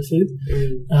emotional bond with food.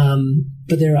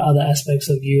 But there are other aspects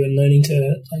of you, and learning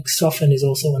to like soften is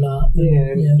also an art.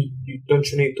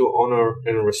 Don't you need to honor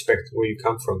and respect where you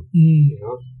come from?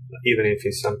 Even if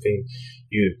it's something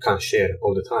you can't share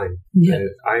all the time.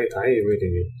 I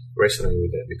really resonate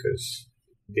with that, because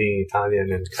being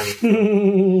Italian and coming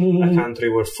from a country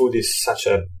where food is such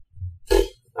a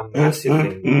massive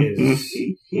thing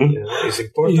is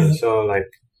important. So like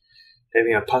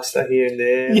having a pasta here and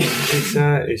there,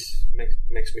 pizza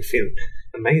makes me feel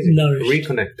amazing,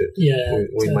 reconnected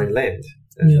with my land,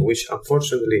 which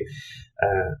unfortunately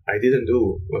I didn't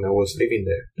do when I was living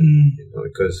there,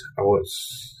 because I was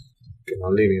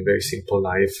living a very simple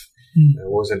life. I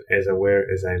wasn't as aware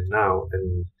as I am now,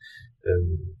 and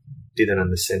didn't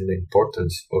understand the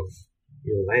importance of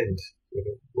your land,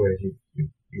 where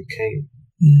you came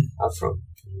out from,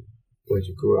 where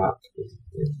you grew up.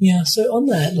 So on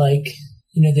that, like,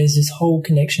 there's this whole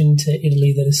connection to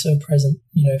Italy that is so present,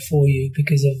 for you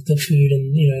because of the food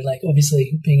and, like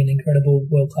obviously being an incredible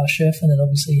world-class chef, and then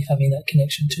obviously having that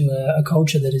connection to a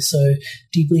culture that is so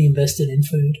deeply invested in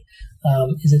food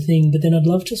is a thing. But then I'd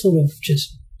love to sort of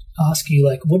just ask you,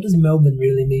 like, what does Melbourne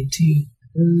really mean to you?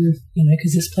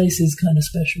 Because this place is kind of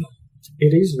special.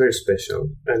 It is very special.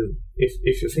 And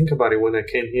if you think about it, when I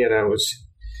came here, I was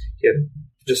here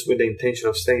just with the intention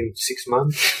of staying 6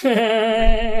 months,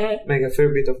 make a fair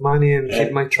bit of money and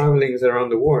keep my travelings around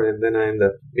the world. And then I ended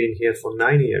up being here for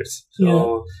 9 years.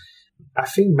 So I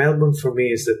think Melbourne for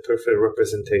me is the perfect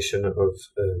representation of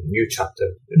a new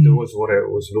chapter. That was what I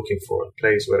was looking for, a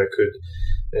place where I could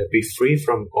be free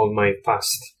from all my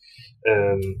past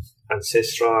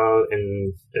ancestral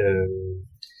and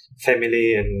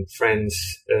family and friends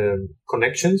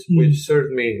connections, which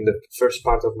served me in the first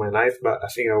part of my life. But I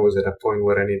think I was at a point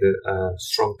where I needed a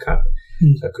strong cut,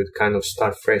 so I could kind of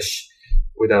start fresh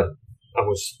without, I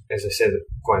was, as I said,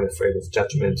 quite afraid of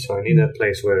judgment. So I needed a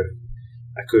place where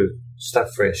I could start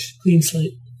fresh. Clean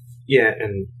slate. Yeah,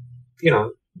 and,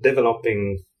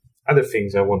 developing other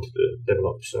things I wanted to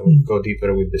develop. So go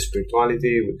deeper with the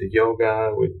spirituality, with the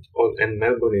yoga, with all. And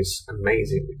Melbourne is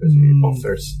amazing because it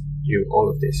offers you all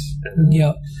of this.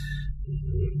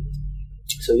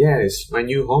 So it's my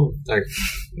new home. Like,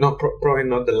 probably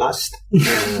not the last,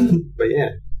 but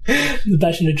the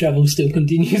passion to travel still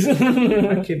continues.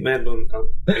 I keep Melbourne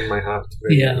in my heart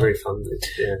very fondly.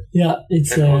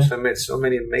 It's and also I met so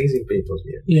many amazing people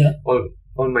here.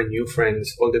 All my new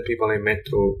friends, all the people I met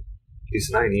through these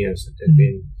 9 years have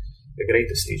been the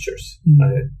greatest teachers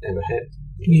I ever had.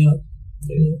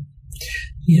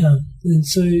 And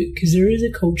so, because there is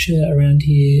a culture around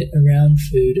here around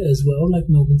food as well. Like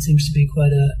Melbourne seems to be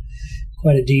quite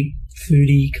a deep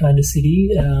foodie kind of city.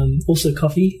 Also,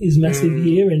 coffee is massive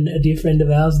here, and a dear friend of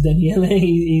ours, Daniele,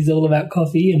 he's all about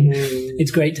coffee, and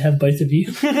it's great to have both of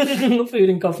you, food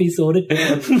and coffee sorted.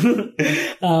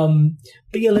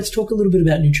 But let's talk a little bit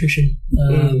about nutrition.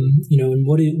 And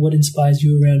what inspires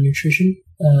you around nutrition.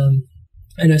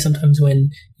 I know sometimes when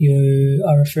you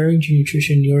are referring to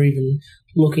nutrition, you're even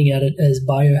looking at it as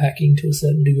biohacking to a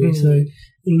certain degree. So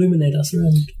illuminate us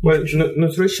around nutrition. Well,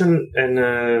 nutrition and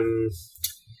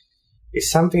is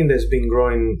something that's been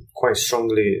growing quite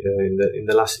strongly in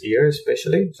the last year,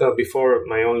 especially. So before,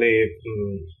 my only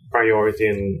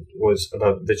priority was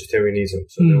about vegetarianism.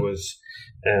 So there was,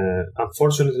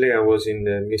 unfortunately, I was in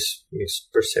the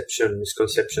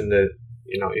misconception that,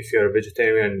 if you're a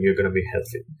vegetarian, you're going to be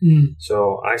healthy.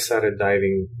 So I started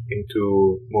diving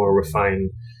into more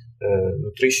refined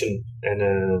nutrition, and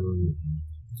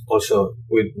also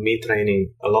with me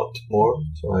training a lot more.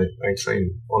 So I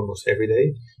train almost every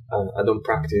day. I don't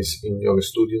practice in yoga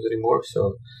studios anymore,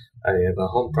 so I have a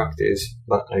home practice,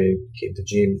 but I hit the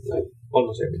gym like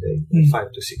almost every day,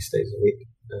 5 to 6 days a week.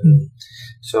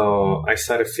 So I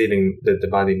started feeling that the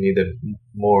body needed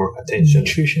more attention.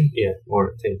 Nutrition. Yeah,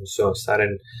 more attention. So I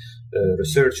started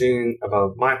researching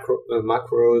about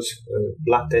macros,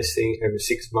 blood testing every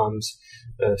 6 months.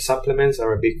 Supplements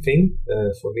are a big thing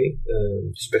for me,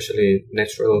 especially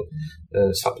natural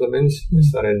supplements. I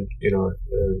started,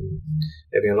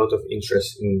 having a lot of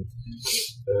interest in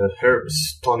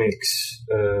herbs, tonics,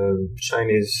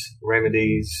 Chinese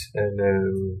remedies, and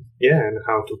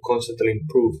how to constantly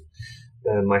improve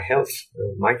my health.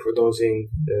 Microdosing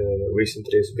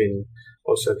recently has been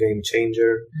also a game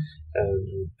changer,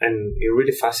 and it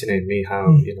really fascinated me how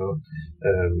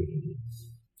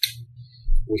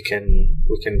we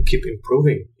can keep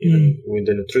improving even with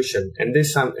the nutrition. And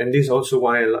this is also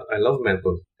why I love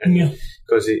Melbourne, and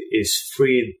because it is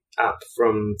freed up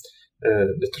from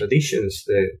the traditions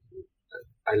that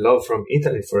I love from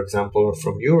Italy, for example, or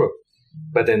from Europe.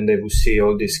 But then they will see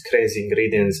all these crazy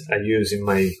ingredients I use in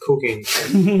my cooking.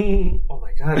 And, oh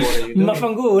my God, what are you doing?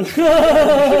 Mafangul.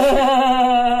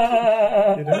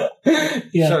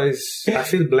 So I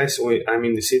feel blessed. I'm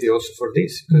in the city also for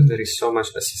this, because there is so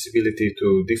much accessibility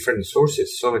to different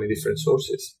sources, so many different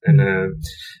sources. And,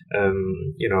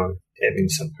 having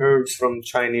some herbs from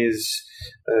Chinese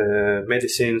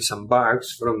medicine, some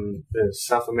barks from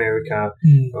South America,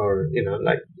 or,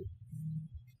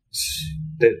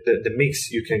 the mix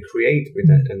you can create with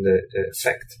that, and the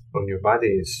effect on your body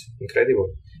is incredible.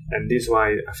 And this is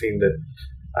why I think that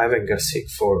I haven't got sick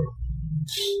for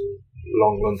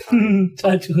long time.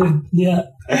 Touchwood, yeah.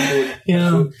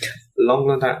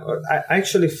 Long time. I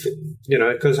actually,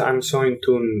 because I'm so in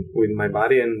tune with my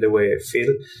body and the way I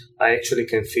feel, I actually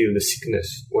can feel the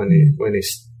sickness when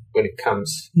it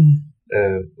comes,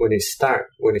 when it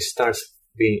starts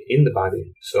being in the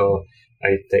body. So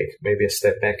I take maybe a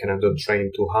step back and I don't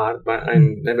train too hard, but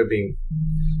I'm never been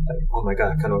like, oh my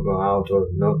God, I cannot go out, or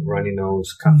not runny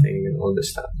nose, coughing, and all this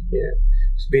stuff. Yeah,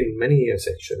 it's been many years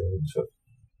actually. So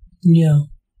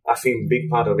I think a big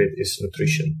part of it is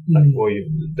nutrition. Like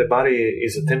the body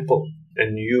is a temple,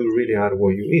 and you really are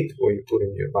what you eat, what you put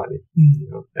in your body.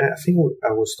 I think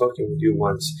I was talking with you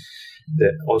once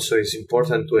that also it's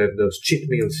important to have those cheat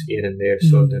meals here and there,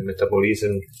 so the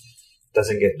metabolism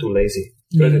doesn't get too lazy.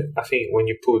 Because I think when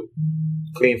you put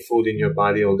clean food in your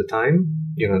body all the time,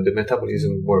 the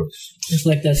metabolism works. It's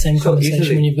like that same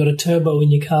conversation when you've got a turbo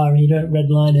in your car and you don't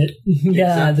redline it.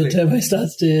 Exactly. The turbo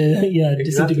starts to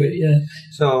disintegrate. Yeah.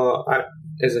 So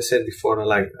as I said before, I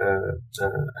like a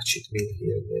cheat meal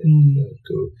here and there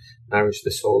to nourish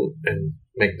the soul and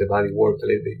make the body work a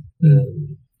little bit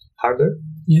harder.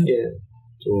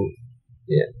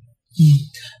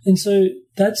 And so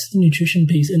that's the nutrition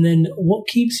piece. And then what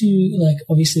keeps you, like,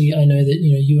 obviously I know that,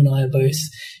 you and I both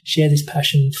share this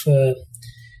passion for,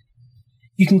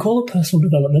 you can call it personal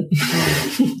development.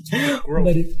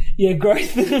 Growth.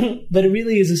 Growth. But it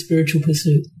really is a spiritual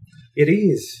pursuit. It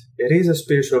is. It is a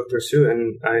spiritual pursuit.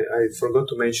 And I forgot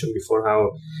to mention before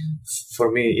how,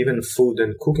 for me, even food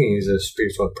and cooking is a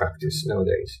spiritual practice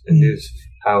nowadays. And this is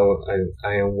how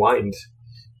I unwind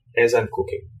as I'm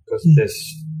cooking. Because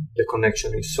the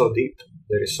connection is so deep.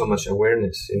 There is so much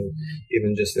awareness in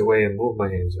even just the way I move my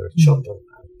hands, or chop a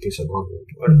piece of onion,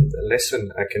 or the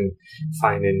lesson I can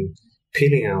find in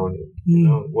peeling an onion,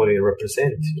 what it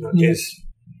represents.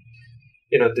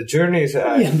 The journeys that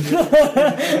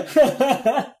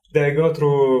I go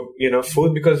through,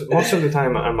 food, because most of the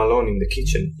time I'm alone in the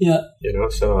kitchen.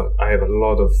 So I have a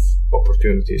lot of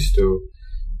opportunities to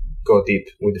go deep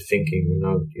with the thinking,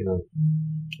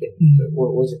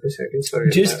 What was the question again? Sorry.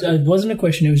 It wasn't a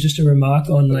question, it was just a remark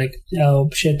on like our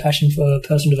shared passion for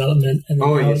personal development and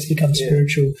how it's become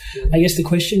spiritual. I guess the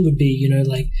question would be,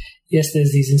 yes,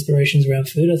 there's these inspirations around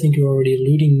food. I think you're already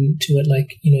alluding to it,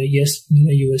 like, yes,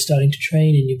 you were starting to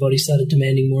train and your body started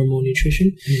demanding more and more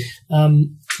nutrition.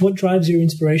 What drives your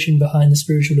inspiration behind the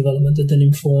spiritual development that then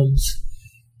informs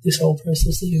this whole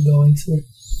process that you're going through?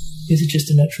 Is it just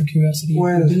a natural curiosity?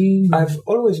 Well, I've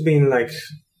always been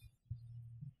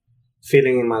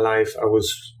feeling in my life I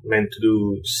was meant to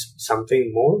do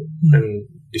something more, and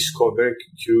discover, very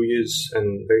curious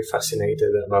and very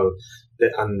fascinated about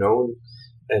the unknown.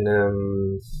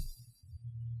 And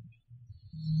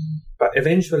but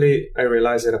eventually I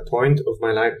realized at a point of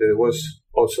my life that it was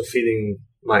also feeding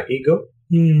my ego.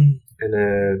 And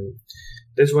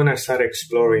that's when I started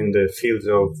exploring the fields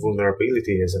of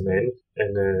vulnerability as a man.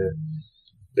 And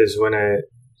that's when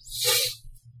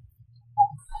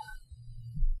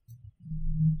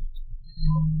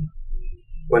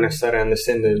I started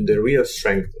understanding the real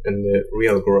strength and the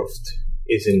real growth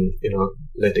is in,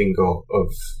 letting go of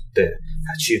the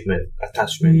achievement,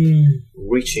 attachment,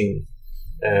 reaching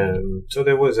So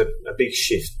there was a big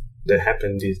shift that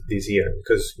happened this year,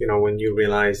 because when you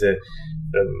realize that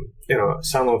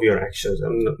some of your actions,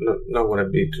 I'm not want to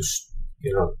be too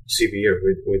severe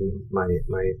with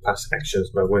my past actions,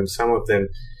 but when some of them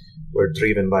were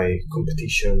driven by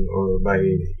competition or by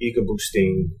ego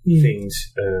boosting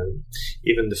things,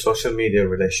 even the social media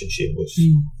relationship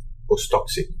was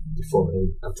toxic before,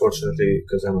 and unfortunately,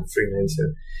 because I'm a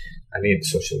freelancer, I need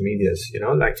social medias.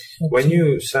 When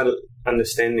you start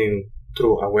understanding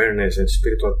through awareness and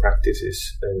spiritual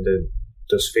practices that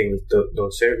those things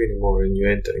don't serve anymore, and you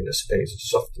enter in a space of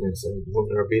softness and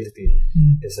vulnerability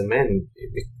as a man,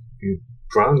 you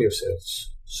drown yourself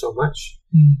so much,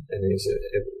 and it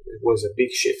was a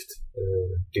big shift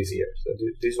this year. So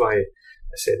this is why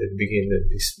I said at the beginning that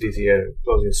this year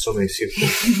closing so many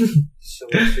circles. So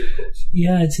many circles.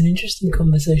 Yeah, it's an interesting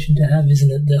conversation to have, isn't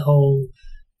it? The whole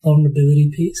vulnerability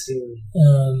piece.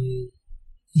 And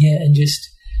just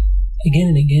again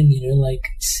and again,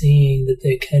 seeing that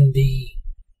there can be,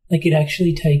 it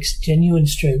actually takes genuine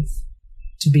strength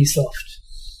to be soft.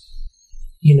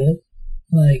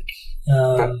 But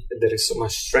there is so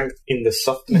much strength in the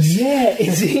softness. Yeah,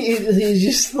 it's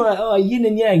just like, yin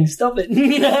and yang, stop it.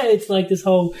 It's like this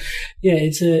whole,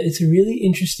 it's a really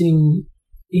interesting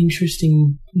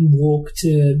walk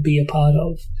to be a part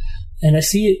of. And I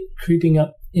see it creeping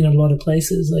up in a lot of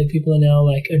places. Like, people are now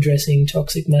addressing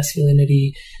toxic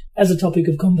masculinity as a topic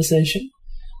of conversation.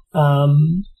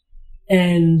 And,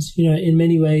 in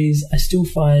many ways, I still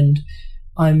find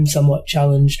I'm somewhat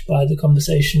challenged by the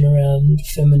conversation around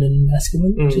feminine,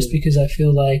 masculine, just because I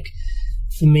feel like,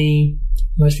 for me,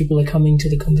 most people are coming to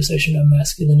the conversation of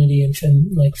masculinity and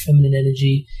feminine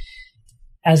energy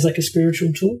as a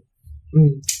spiritual tool.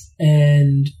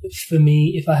 And for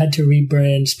me, if I had to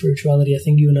rebrand spirituality, I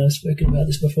think you and I have spoken about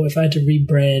this before, if I had to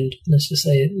rebrand, let's just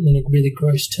say it in a really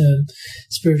gross term,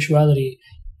 spirituality,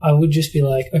 I would just be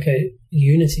okay,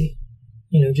 unity,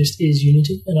 just is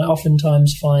unity. And I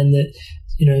oftentimes find that,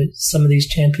 some of these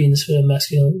champions for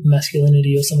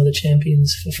masculinity or some of the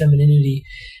champions for femininity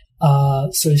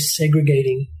are so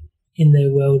segregating in their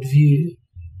worldview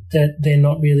that they're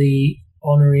not really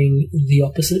honouring the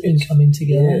opposite and coming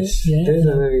together. Yes,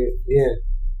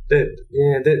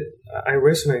 I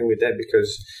resonate with that,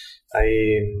 because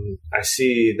I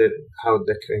see that how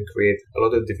that can create a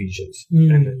lot of divisions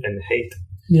and hate.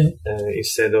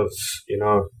 Instead of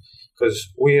because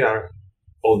we are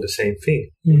all the same thing.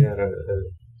 We are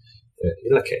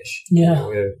Ilakesh.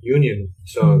 We're union.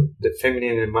 So the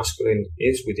feminine and masculine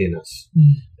is within us.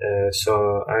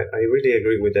 So I really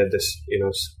agree with that.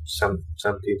 Some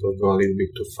people go a little bit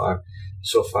too far,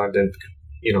 so far that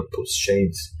puts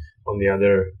shades on the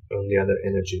other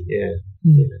energy.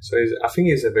 So I think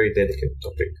it's a very delicate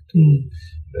topic.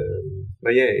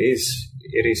 But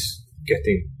it is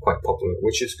getting quite popular,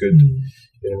 which is good.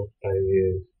 I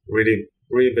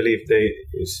really believe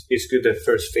it's good that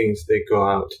first things they go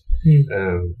out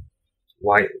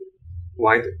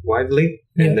widely,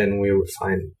 and then we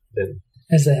refine them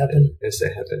as they happen.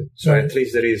 So at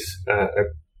least there is a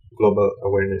global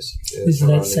awareness. This is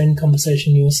that same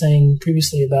conversation you were saying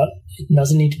previously about it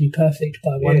doesn't need to be perfect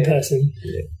by one person.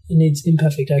 It needs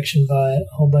imperfect action by a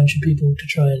whole bunch of people to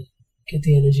try and get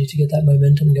the energy to get that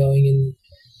momentum going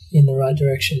in the right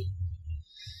direction.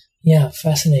 Yeah,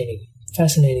 fascinating.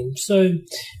 So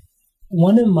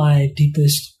one of my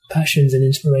deepest passions and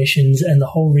inspirations, and the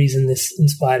whole reason this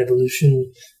Inspired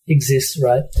Evolution exists,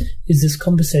 right, is this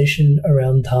conversation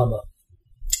around Dharma.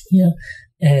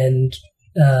 And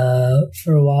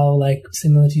for a while,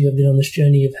 similar to you, I've been on this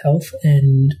journey of health,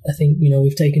 and I think,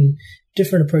 we've taken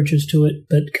different approaches to it,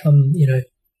 but come,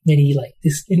 many like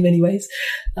this in many ways.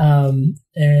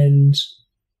 And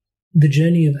the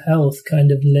journey of health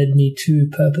kind of led me to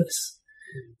purpose,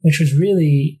 which was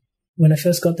really, when I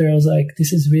first got there, I was like,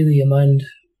 this is really a mind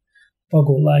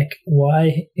boggle.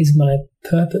 Why is my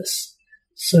purpose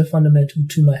so fundamental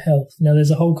to my health? Now,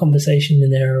 there's a whole conversation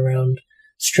in there around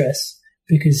stress,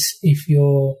 because if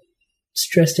you're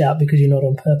stressed out because you're not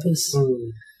on purpose,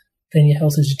 then your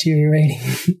health is deteriorating,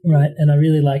 right? And I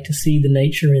really like to see the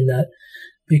nature in that,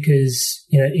 because,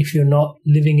 if you're not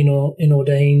living in an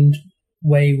ordained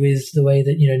way with the way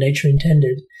that, nature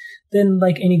intended, then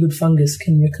any good fungus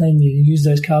can reclaim you, use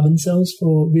those carbon cells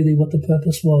for really what the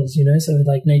purpose was, so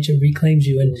nature reclaims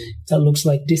you, and that looks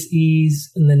like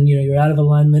dis-ease, and then, you're out of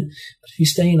alignment. But if you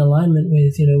stay in alignment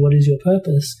with, what is your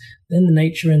purpose, then the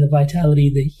nature and the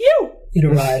vitality, it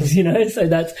arrives, so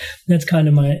that's kind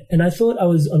of and I thought I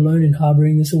was alone in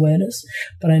harboring this awareness,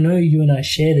 but I know you and I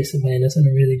share this awareness on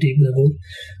a really deep level.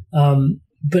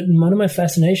 But one of my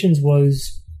fascinations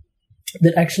was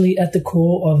that actually at the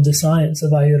core of the science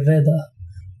of Ayurveda,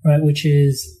 right, which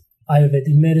is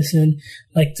Ayurvedic medicine,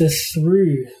 like the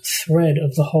through thread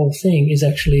of the whole thing is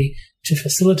actually to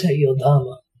facilitate your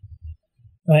dharma,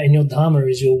 right? And your dharma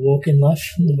is your walk in life,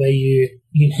 the way you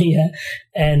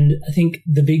And I think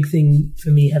the big thing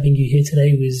for me having you here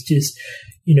today was just,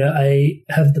 I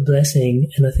have the blessing,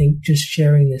 and I think just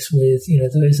sharing this with,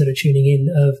 those that are tuning in,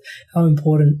 of how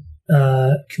important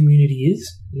community is,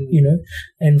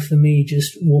 and for me,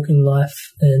 just walking life,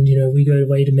 and, we go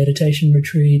away to meditation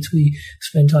retreats, we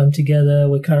spend time together.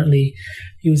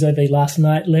 He was over last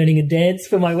night learning a dance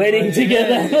for my wedding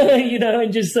together,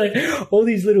 and just like all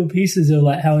these little pieces of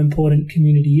like how important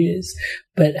community is,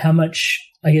 but how much,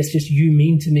 I guess, just you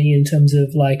mean to me in terms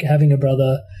of like having a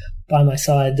brother by my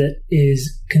side that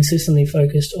is consistently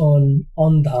focused on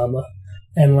Dharma.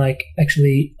 And like,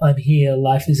 actually, I'm here,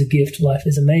 life is a gift, life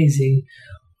is amazing.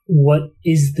 What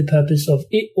is the purpose of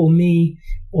it or me?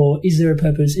 Or is there a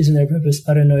purpose? Isn't there a purpose?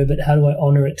 I don't know, but how do I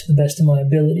honor it to the best of my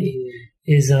ability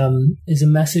is a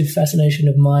massive fascination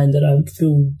of mine that I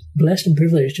feel blessed and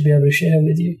privileged to be able to share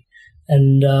with you.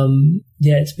 And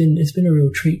it's been a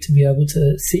real treat to be able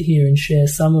to sit here and share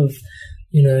some of,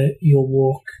 your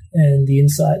walk and the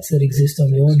insights that exist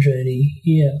on your journey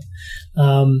here.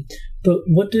 But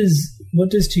what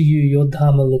does to you your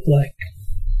dharma look like?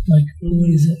 Like, what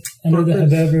is it? I know the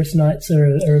herbivorous nights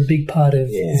are a big part of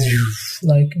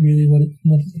like really what it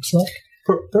looks like.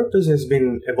 Purpose has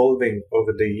been evolving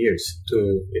over the years,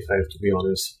 if I have to be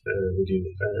honest with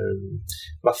you.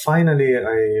 But finally,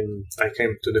 I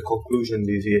came to the conclusion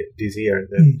this year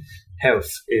that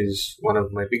health is one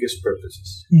of my biggest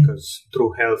purposes, because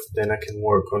through health, then I can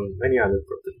work on many other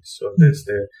purposes. So that's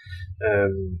the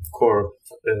core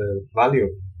value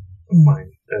of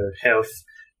mine, health,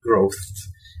 growth.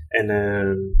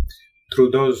 And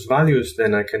through those values,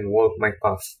 then I can walk my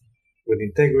path with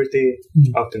integrity,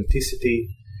 authenticity,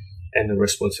 and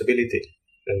responsibility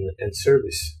and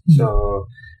service. So,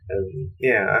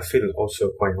 I feel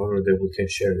also quite honored that we can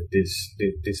share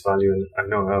this value, and I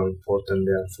know how important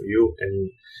they are for you.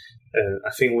 And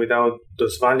I think without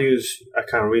those values, I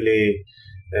can't really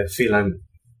feel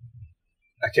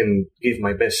I can give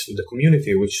my best to the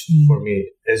community, which for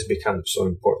me has become so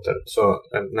important. So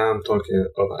now I'm talking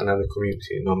of another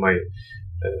community, not my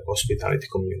hospitality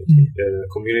community,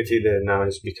 community that now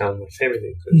has become my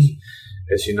family, because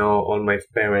as you know, all my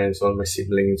parents, all my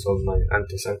siblings, all my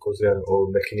aunties, uncles, they're all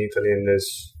back in Italy, and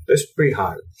that's pretty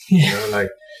hard,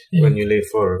 when you live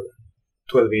for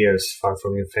 12 years far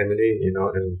from your family,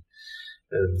 and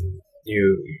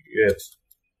you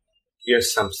have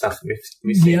some stuff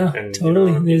missing. Yeah, and,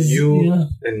 totally.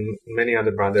 And many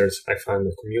other brothers, I found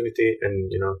a community,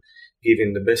 and,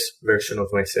 giving the best version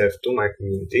of myself to my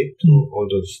community, to all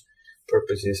those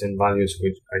purposes and values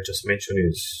which I just mentioned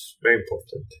is very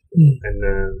important. And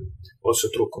also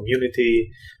through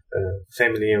community,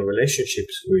 family and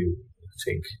relationships, we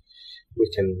think we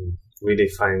can really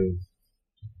find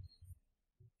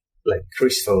like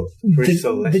crystal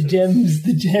lessons.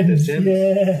 The gems.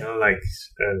 Yeah.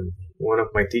 One of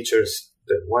my teachers,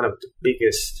 one of the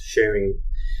biggest sharing,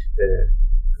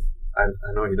 I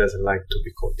know he doesn't like to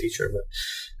be called teacher, but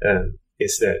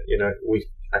is that,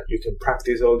 you can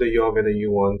practice all the yoga that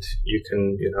you want. You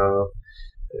can,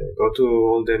 go to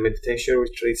all the meditation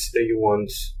retreats that you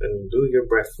want and do your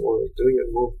breath work, do your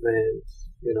movement,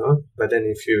 But then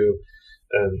if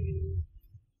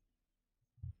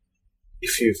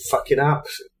you fuck it up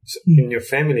in your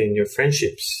family, in your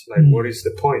friendships, like what is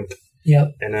the point? Yeah.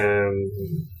 And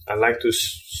I'd like to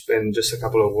spend just a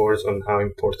couple of words on how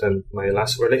important my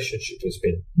last relationship has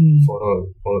been for all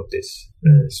of this.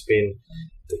 It's been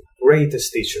the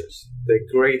greatest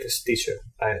teacher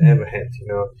I ever had,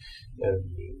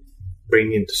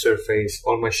 bringing to surface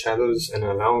all my shadows and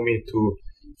allowing me to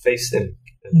face them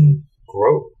and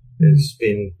grow. It's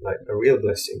been like a real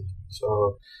blessing.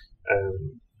 So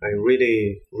I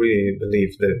really, really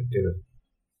believe that,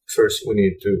 first we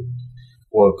need to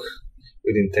walk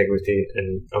with integrity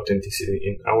and authenticity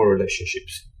in our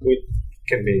relationships. We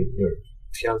can be your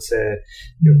fiancé,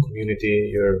 your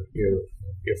community, your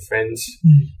friends.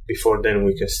 Before then,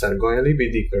 we can start going a little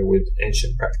bit deeper with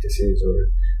ancient practices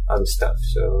or other stuff.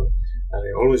 So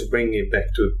I always bring it back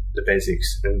to the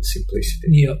basics and simplicity.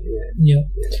 Yeah.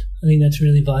 I think that's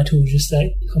really vital. Just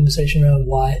that conversation around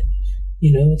why.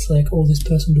 It's like all this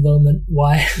personal development,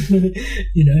 why,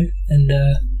 and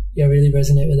I really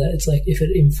resonate with that. It's like if it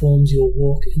informs your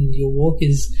walk, and your walk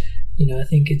is, I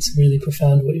think it's really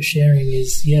profound what you're sharing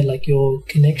is, like your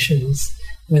connections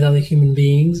with other human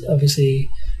beings. Obviously,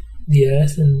 the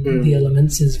earth and the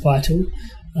elements is vital,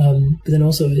 But then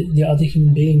also the other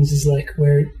human beings is like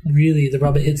where really the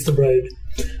rubber hits the road,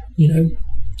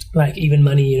 like even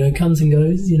money, comes and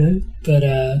goes, but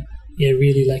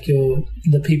really like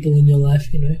the people in your life,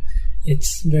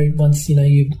 it's very, once,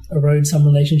 you erode some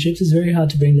relationships, it's very hard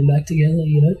to bring them back together,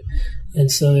 and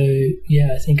so,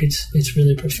 I think it's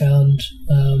really profound,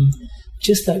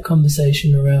 just that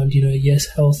conversation around, yes,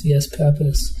 health, yes,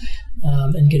 purpose,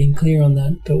 and getting clear on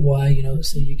that, but why,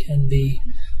 so you can be,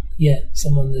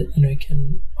 someone that,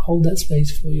 can hold that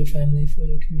space for your family, for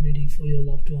your community, for your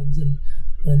loved ones, and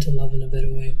learn to love in a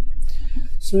better way.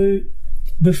 So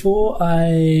before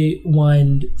I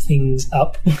wind things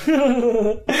up,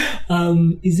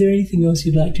 is there anything else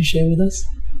you'd like to share with us?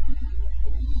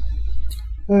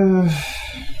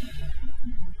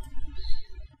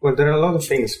 Well, there are a lot of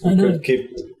things we could keep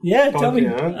talking, tell me.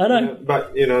 I know.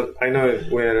 But, I know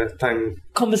we're at time.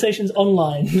 Conversations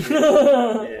online.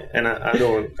 And I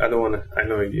don't want to, I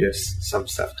know you have some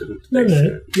stuff to do today.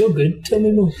 No, you're good. Tell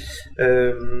me more.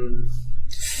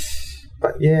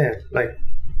 But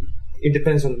it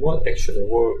depends on what actually,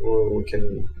 or we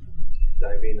can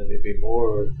dive in a little bit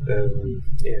more.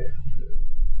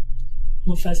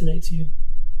 What fascinates you?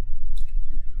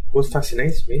 What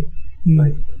fascinates me?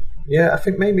 I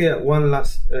think maybe one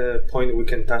last point we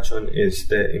can touch on is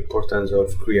the importance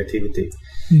of creativity,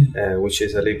 which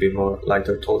is a little bit more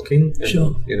lighter talking, and,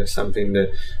 sure. Something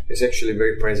that is actually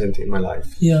very present in my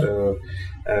life. Yeah. So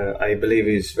I believe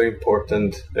it's very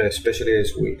important, especially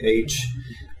as we age,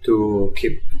 to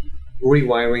keep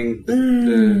rewiring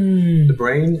the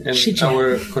brain and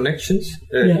our connections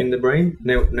in the brain,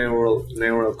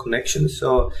 neural connections.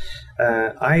 So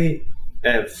I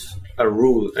have a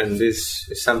rule, and this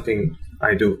is something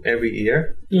I do every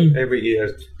year. Every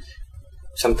year,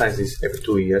 sometimes it's every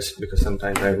 2 years, because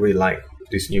sometimes I really like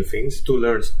these new things, to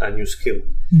learn a new skill.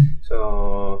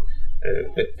 So,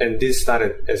 and this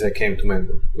started as I came to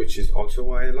Melbourne, which is also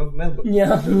why I love Melbourne.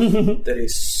 Yeah. There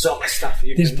is so much stuff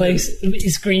you this can place do. It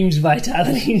screams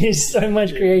vitality. There's so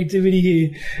much creativity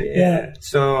here. Yeah.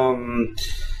 So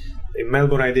in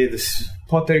Melbourne, I did this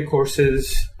pottery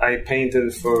courses. I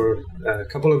painted for a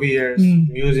couple of years.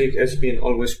 Music has been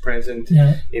always present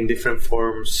in different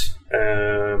forms.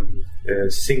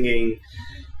 Singing.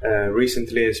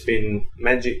 Recently, it's been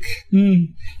magic.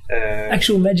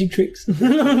 Actual magic tricks.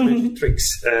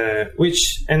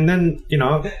 And then,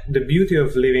 the beauty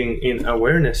of living in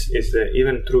awareness is that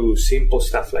even through simple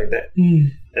stuff like that,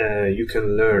 you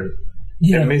can learn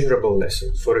a measurable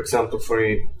lesson. For example,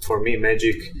 for me,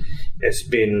 magic has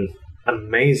been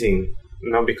amazing,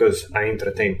 not because I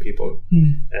entertain people,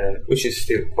 which is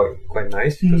still quite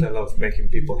nice, because I love making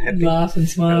people happy, laugh and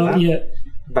smile.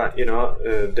 But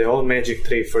the whole magic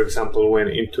tree, for example, went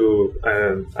into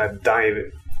I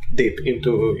dive deep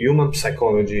into human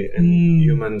psychology and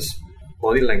humans'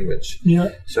 body language.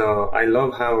 So I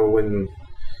love how when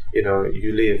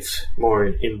you live more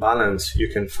in balance, you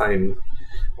can find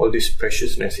all this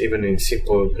preciousness even in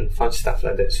simple and fun stuff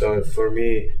like that. So for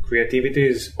me, creativity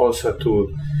is also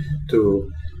to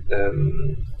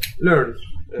learn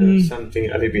something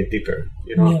a little bit deeper,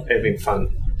 having fun.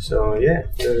 So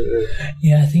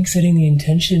I think setting the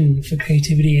intention for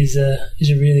creativity is a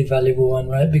really valuable one,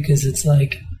 right? Because it's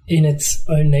like in its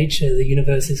own nature, the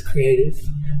universe is creative,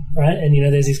 right? And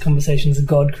there's these conversations that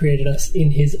God created us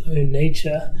in His own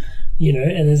nature,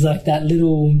 and there's like that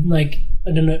little I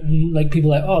don't know, like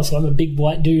people are like, oh, so I'm a big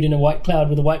white dude in a white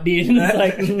cloud with a white beard. And it's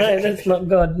like, no, that's not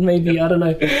God. Maybe, I don't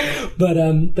know. But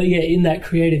in that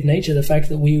creative nature, the fact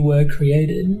that we were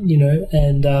created,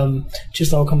 and just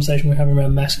the whole conversation we're having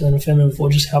around masculine and feminine before,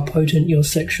 just how potent your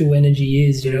sexual energy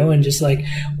is, and just like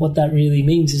what that really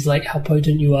means is like how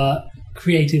potent you are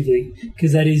creatively,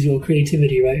 because that is your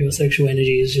creativity, right? Your sexual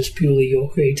energy is just purely your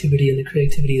creativity and the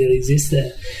creativity that exists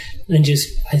there. And just,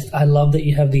 I love that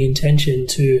you have the intention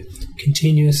to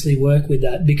continuously work with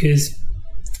that, because,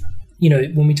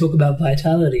 when we talk about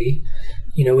vitality,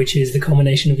 which is the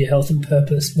culmination of your health and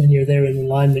purpose, when you're there in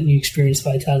alignment, you experience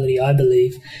vitality, I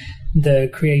believe. The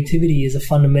creativity is a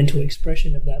fundamental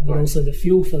expression of that, but also the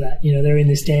fuel for that. They're in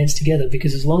this dance together,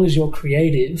 because as long as you're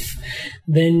creative,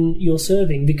 then you're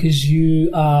serving, because you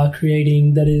are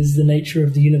creating. That is the nature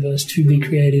of the universe, to be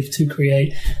creative, to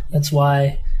create. That's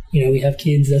why we have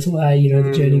kids. That's why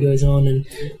the journey goes on, and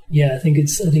I think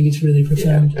it's really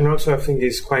profound. And also, I think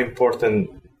it's quite important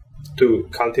to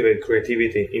cultivate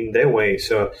creativity in that way.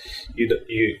 So you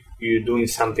you're doing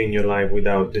something in your life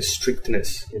without the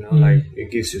strictness, like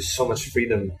it gives you so much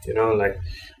freedom, like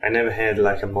I never had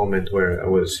like a moment where I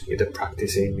was either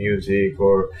practicing music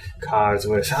or cards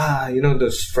where it's,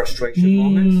 those frustration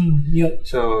moments. Yep.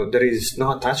 So there is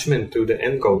no attachment to the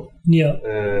end goal,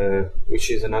 which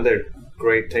is another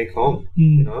great take home,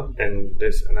 and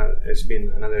it's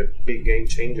been another big game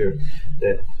changer,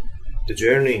 that the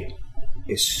journey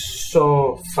is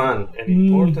so fun and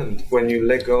important when you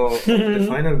let go of the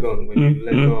final goal, when you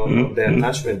let go of the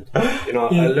attachment.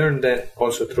 I learned that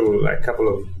also through like a couple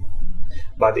of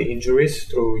body injuries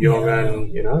through yoga,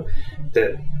 and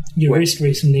your wrist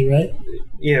recently, right?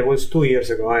 Yeah, it was 2 years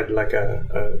ago. I had like a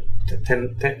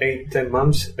 10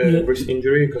 months wrist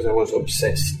injury because I was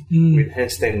obsessed with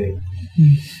handstanding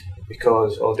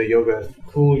because all the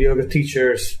cool yoga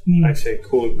teachers, I say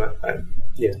cool, but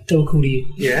so cool to you.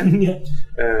 Yeah.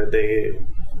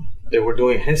 They were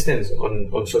doing handstands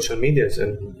on social medias,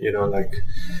 and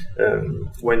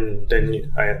when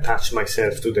then I attached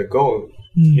myself to the goal,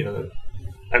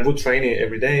 I would train it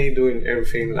every day, doing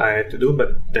everything I had to do,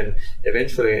 but then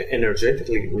eventually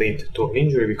energetically lead to an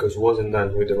injury because it wasn't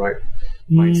done with the right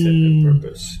mindset and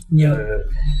purpose.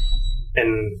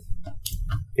 And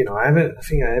I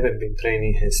think I haven't been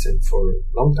training handstand for a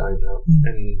long time now.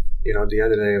 And the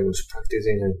other day I was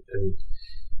practicing, and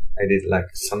I did like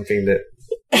something that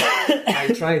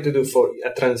I tried to do for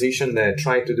a transition that I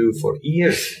tried to do for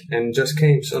years, and just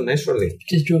came so naturally.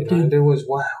 Just dropped in. And there was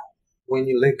when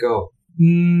you let go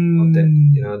of that,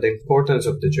 the importance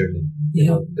of the journey,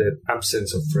 the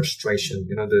absence of frustration,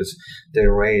 there's the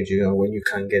rage, when you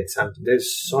can't get something.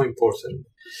 That's so important.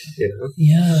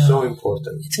 So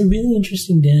important. It's a really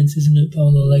interesting dance, isn't it,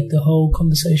 Paolo? Like the whole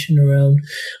conversation around,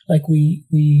 like we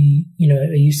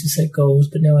I used to set goals,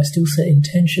 but now I still set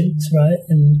intentions, right?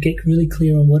 And get really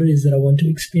clear on what it is that I want to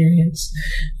experience,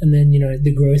 and then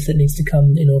the growth that needs to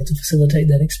come in order to facilitate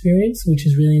that experience, which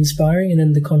is really inspiring. And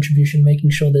then the contribution,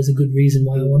 making sure there's a good reason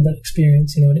why I want that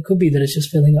experience, and it could be that it's just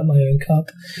filling up my own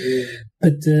cup.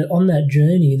 But on that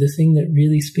journey, the thing that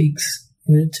really speaks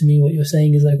to me, what you're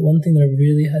saying, is like one thing that I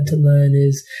really had to learn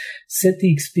is set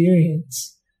the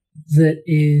experience that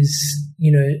is,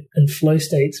 and flow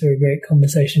states are a great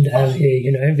conversation to have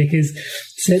here, because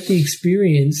set the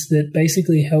experience that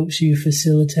basically helps you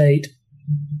facilitate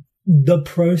the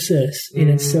process in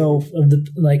itself of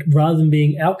rather than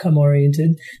being outcome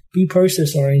oriented, be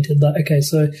process oriented. Like, okay,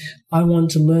 so I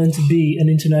want to learn to be an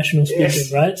international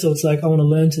speaker, right? So it's like I want to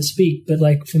learn to speak, but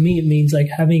like for me it means like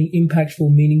having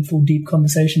impactful, meaningful, deep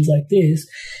conversations like this,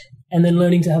 and then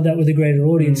learning to have that with a greater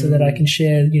audience so that I can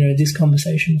share, this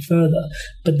conversation further.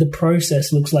 But the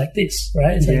process looks like this,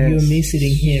 right? It's like you and me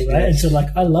sitting here, right? And so like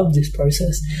I love this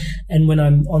process. And when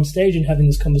I'm on stage and having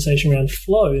this conversation around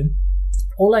flow,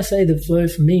 all I say that flow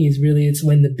for me is really, it's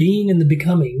when the being and the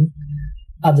becoming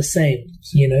are the same,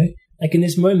 Like in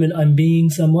this moment, I'm being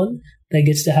someone that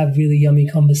gets to have really yummy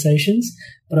conversations,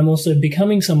 but I'm also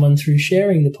becoming someone through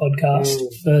sharing the podcast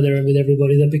further and with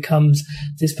everybody that becomes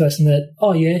this person that,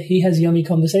 he has yummy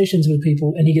conversations with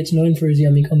people and he gets known for his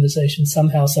yummy conversations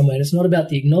somehow, somewhere. And it's not about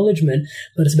the acknowledgement,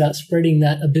 but it's about spreading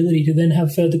that ability to then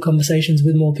have further conversations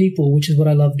with more people, which is what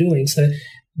I love doing. So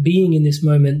being in this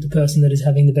moment, the person that is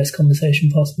having the best conversation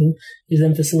possible, is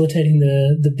then facilitating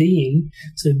the being.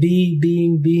 So being,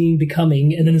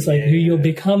 becoming, and then it's like who you're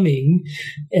becoming,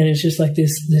 and it's just like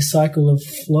this cycle of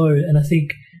flow. And I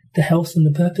think the health and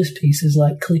the purpose piece is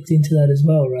like clicked into that as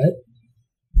well, right?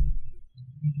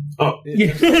 Oh,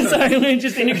 yeah. Sorry, we're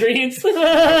just in agreement. It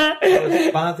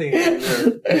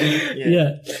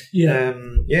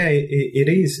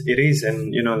is,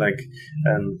 and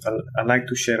I like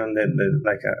to share on that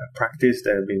like a practice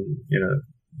that I've been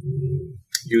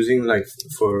using like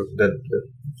for the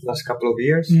last couple of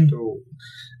years to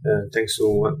thanks to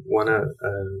one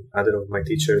other of my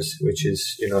teachers, which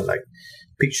is like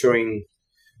picturing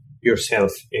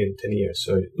yourself in 10 years.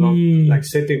 So like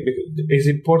setting, it's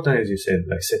important, as you said,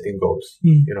 like setting goals,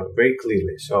 very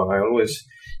clearly. So I always,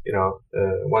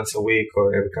 once a week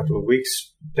or every couple of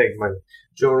weeks, take my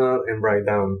journal and write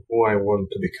down who I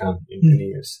want to become in 10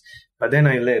 years. But then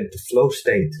I let the flow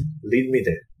state lead me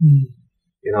there,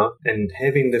 and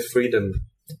having the freedom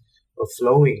of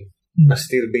flowing, but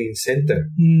still being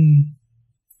centered.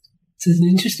 It's an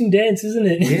interesting dance, isn't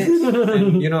it? Yes.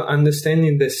 And,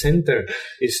 understanding the center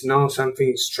is not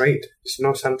something straight. It's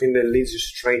not something that leads you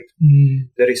straight.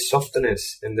 There is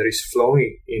softness and there is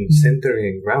flowing in centering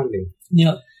and grounding.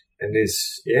 Yeah. And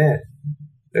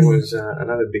that was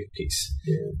another big piece.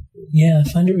 Yeah, I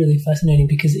find it really fascinating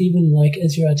because even like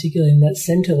as you're articulating that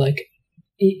center, like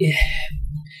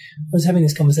was having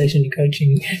this conversation,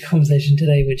 coaching conversation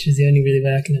today, which is the only really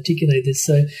way I can articulate this.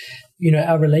 So,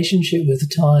 our relationship with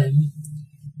time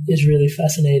is really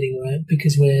fascinating, right?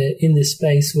 Because we're in this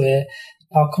space where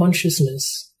our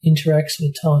consciousness interacts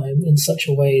with time in such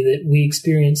a way that we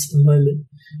experience the moment.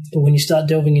 But when you start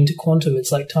delving into quantum,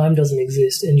 it's like time doesn't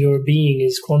exist and your being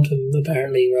is quantum,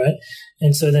 apparently, right?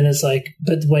 And so then it's like,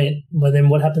 but wait, well then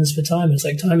what happens for time? It's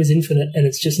like time is infinite and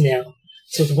it's just now.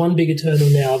 So it's one big eternal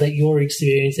now that you're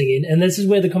experiencing in. And this is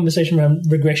where the conversation around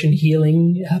regression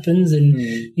healing happens and,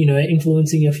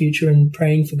 influencing your future and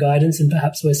praying for guidance and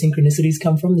perhaps where synchronicities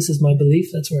come from. This is my belief.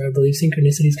 That's where I believe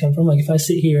synchronicities come from. Like if I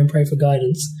sit here and pray for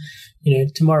guidance,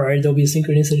 tomorrow there'll be a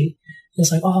synchronicity. It's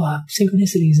like,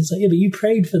 synchronicities. It's like, yeah, but you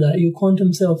prayed for that. Your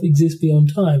quantum self exists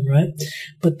beyond time, right?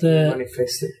 But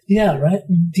manifest it. Yeah, right.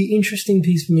 The interesting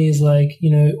piece for me is like,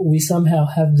 we somehow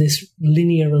have this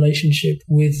linear relationship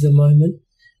with the moment,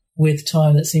 with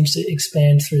time that seems to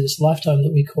expand through this lifetime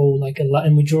that we call like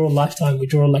and we draw a lifetime. We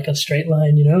draw like a straight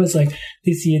line, It's like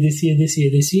this year, this year, this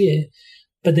year, this year.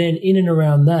 But then in and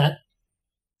around that,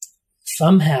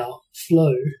 somehow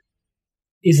flow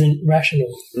isn't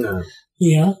rational. No.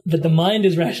 Yeah, but the mind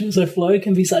is rational, so flow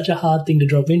can be such a hard thing to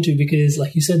drop into because,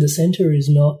 like you said, the center is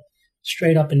not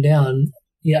straight up and down.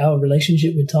 Yeah, our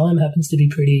relationship with time happens to be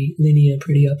pretty linear,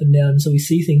 pretty up and down, so we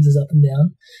see things as up and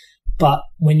down. But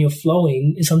when you're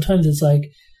flowing, sometimes it's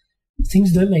like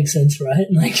things don't make sense, right?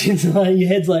 Like, it's like your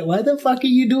head's like, why the fuck are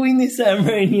you doing this,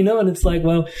 Amrit? And it's like,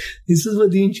 well, this is what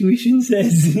the intuition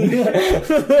says.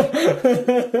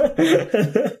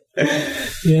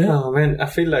 Yeah. Oh man, I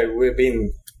feel like we've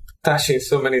been touching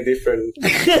so many different.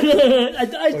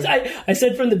 I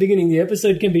said from the beginning the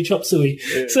episode can be chop suey.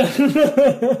 Yeah. So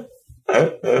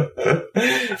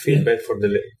I feel bad for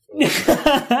the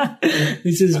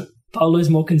This is Paolo's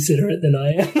more considerate than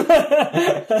I am.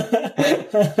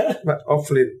 But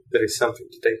hopefully there is something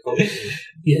to take home.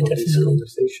 Yeah, definitely. This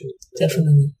conversation.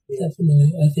 Definitely. I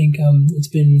think it's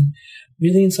been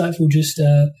really insightful. Just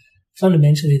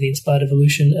fundamentally, the inspired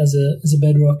evolution as a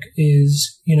bedrock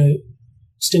is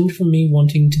stemmed from me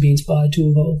wanting to be inspired to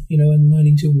evolve, and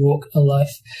learning to walk a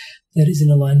life that is in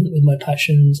alignment with my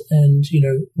passions and,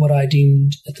 what I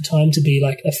deemed at the time to be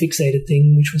like a fixated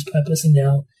thing, which was purpose. And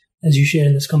now, as you shared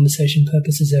in this conversation,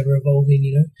 purpose is ever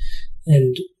evolving,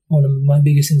 and one of my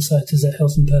biggest insights is that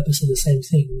health and purpose are the same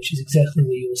thing, which is exactly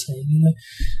what you were saying,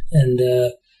 and,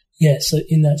 so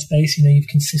in that space, you've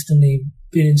consistently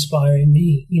been inspiring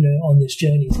me, on this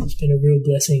journey. So it's been a real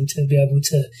blessing to be able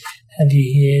to have you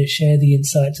here, share the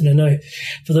insights. And I know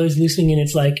for those listening in,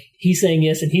 it's like he's saying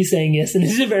yes and he's saying yes. And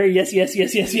this is a very yes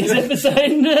episode.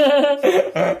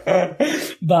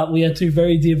 But we are two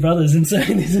very dear brothers. And so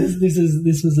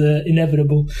this was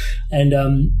inevitable. And,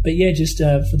 but yeah, just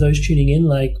for those tuning in,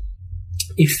 like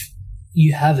if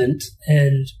you haven't,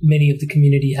 and many of the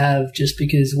community have, just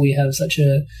because we have such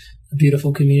a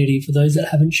beautiful community. For those that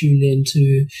haven't tuned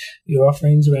into your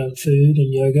offerings around food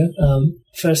and yoga,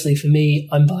 firstly, for me,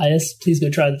 I'm biased. Please go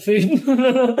try the food.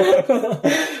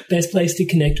 Best place to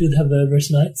connect with Herbivorous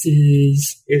Nights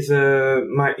is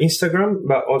my Instagram,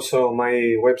 but also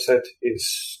my website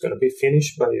is going to be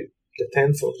finished by the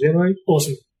 10th of January.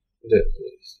 Awesome. The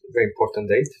very important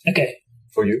date. Okay.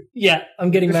 For you. Yeah, I'm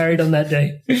getting married on that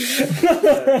day.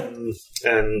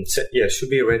 And yeah, should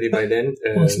be ready by then,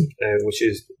 awesome. Which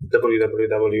is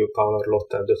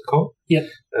www.paoloarlotta.com. Yeah.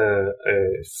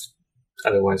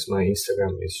 Otherwise, my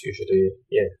Instagram is usually,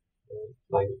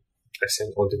 I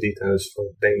send all the details for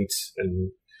dates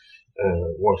and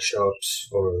workshops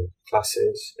or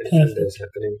classes, anything that's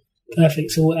happening.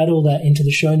 Perfect. So we'll add all that into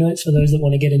the show notes for those that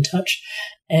want to get in touch.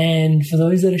 And for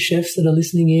those that are chefs that are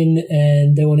listening in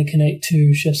and they want to connect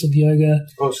to Chefs of Yoga.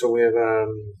 Also, we have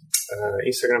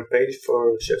Instagram page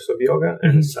for Chefs of Yoga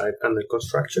and a site under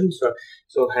construction. So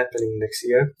it's all happening next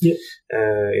year. Yep.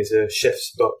 It's a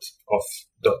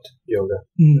chefs.of.yoga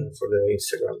for the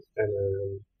Instagram. And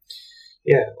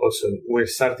also we're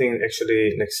starting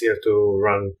actually next year to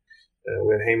run.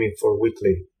 We're aiming for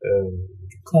weekly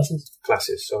classes.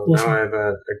 So awesome. Now I have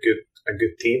a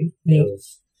good team of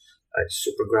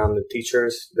super grounded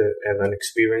teachers that have an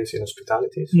experience in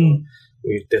hospitality. So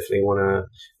we definitely want to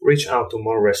reach out to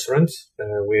more restaurants.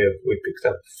 We picked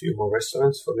up a few more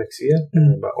restaurants for next year,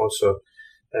 but also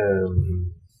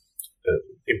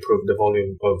improve the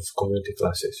volume of community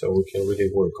classes, so we can really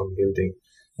work on building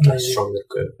a stronger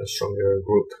group, a stronger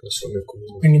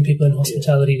community. Bringing people in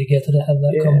hospitality together to have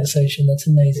that conversation. That's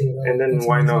amazing. Right? And then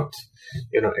why not,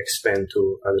 expand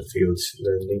to other fields,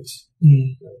 their needs.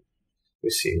 we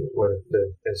see where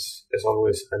as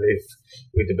always, I live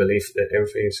with the belief that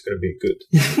everything is going to be good.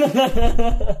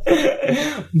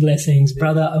 Blessings,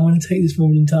 brother. I want to take this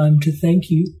moment in time to thank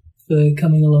you for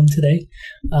coming along today,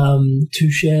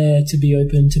 to share, to be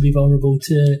open, to be vulnerable,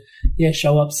 to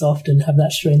show up soft and have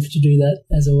that strength to do that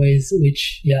as always,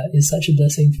 which is such a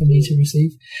blessing for me to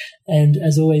receive. And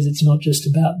as always, it's not just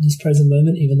about this present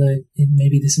moment, even though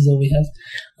maybe this is all we have.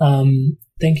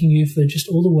 Thanking you for just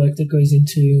all the work that goes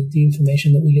into the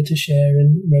information that we get to share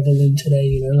and revel in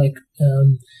today.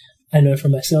 I know for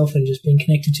myself and just being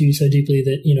connected to you so deeply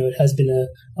that, it has been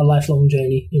a lifelong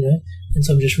journey, and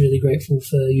so I'm just really grateful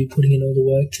for you putting in all the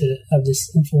work to have this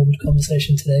informed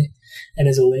conversation today. And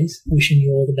as always, wishing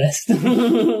you all the best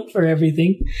for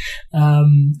everything.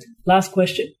 Last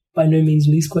question, by no means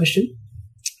least question.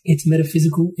 It's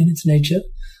metaphysical in its nature.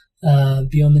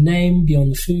 Beyond the name,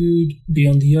 beyond the food,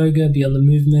 beyond the yoga, beyond the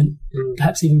movement,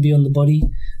 perhaps even beyond the body.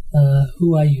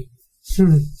 Who are you?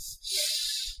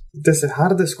 That's the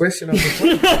hardest question of the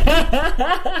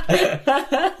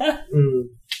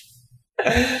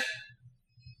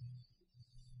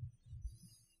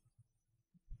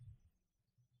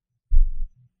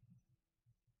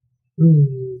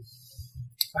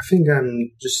I think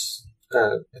I'm just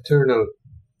eternal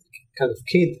kind of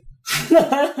kid.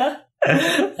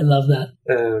 I love that.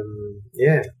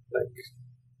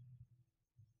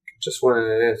 Just want to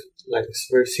a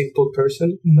very simple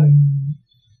person.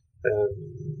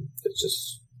 I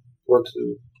just want to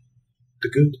do the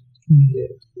good.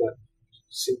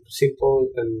 Simple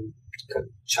and kind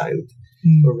of child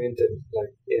oriented.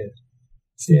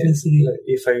 Simplicity.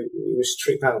 If I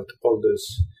strip out all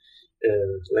those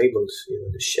labels,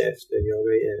 the chef, the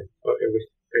yoga, or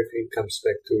everything comes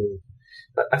back to.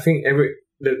 But I think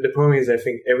the problem is I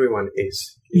think everyone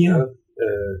is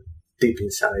deep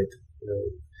inside,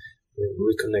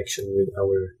 reconnection with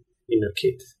our inner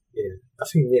kid. I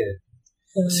think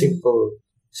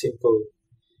simple,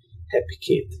 happy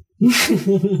kid.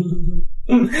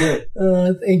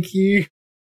 Thank you.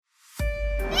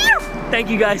 Thank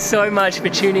you guys so much for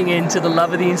tuning in to the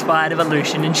Love of the Inspired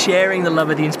Evolution and sharing the Love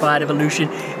of the Inspired Evolution.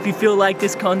 If you feel like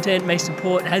this content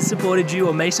has supported you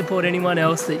or may support anyone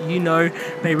else that you know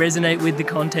may resonate with the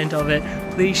content of it,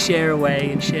 please share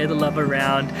away and share the love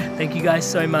around. Thank you guys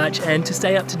so much. And to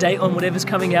stay up to date on whatever's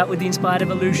coming out with the Inspired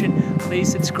Evolution,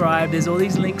 please subscribe. There's all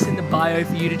these links in the bio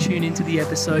for you to tune into the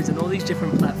episodes and all these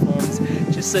different platforms,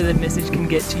 just so that message can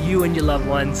get to you and your loved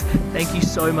ones. Thank you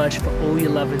so much for all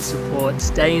your love and support.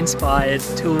 Stay inspired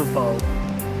to evolve.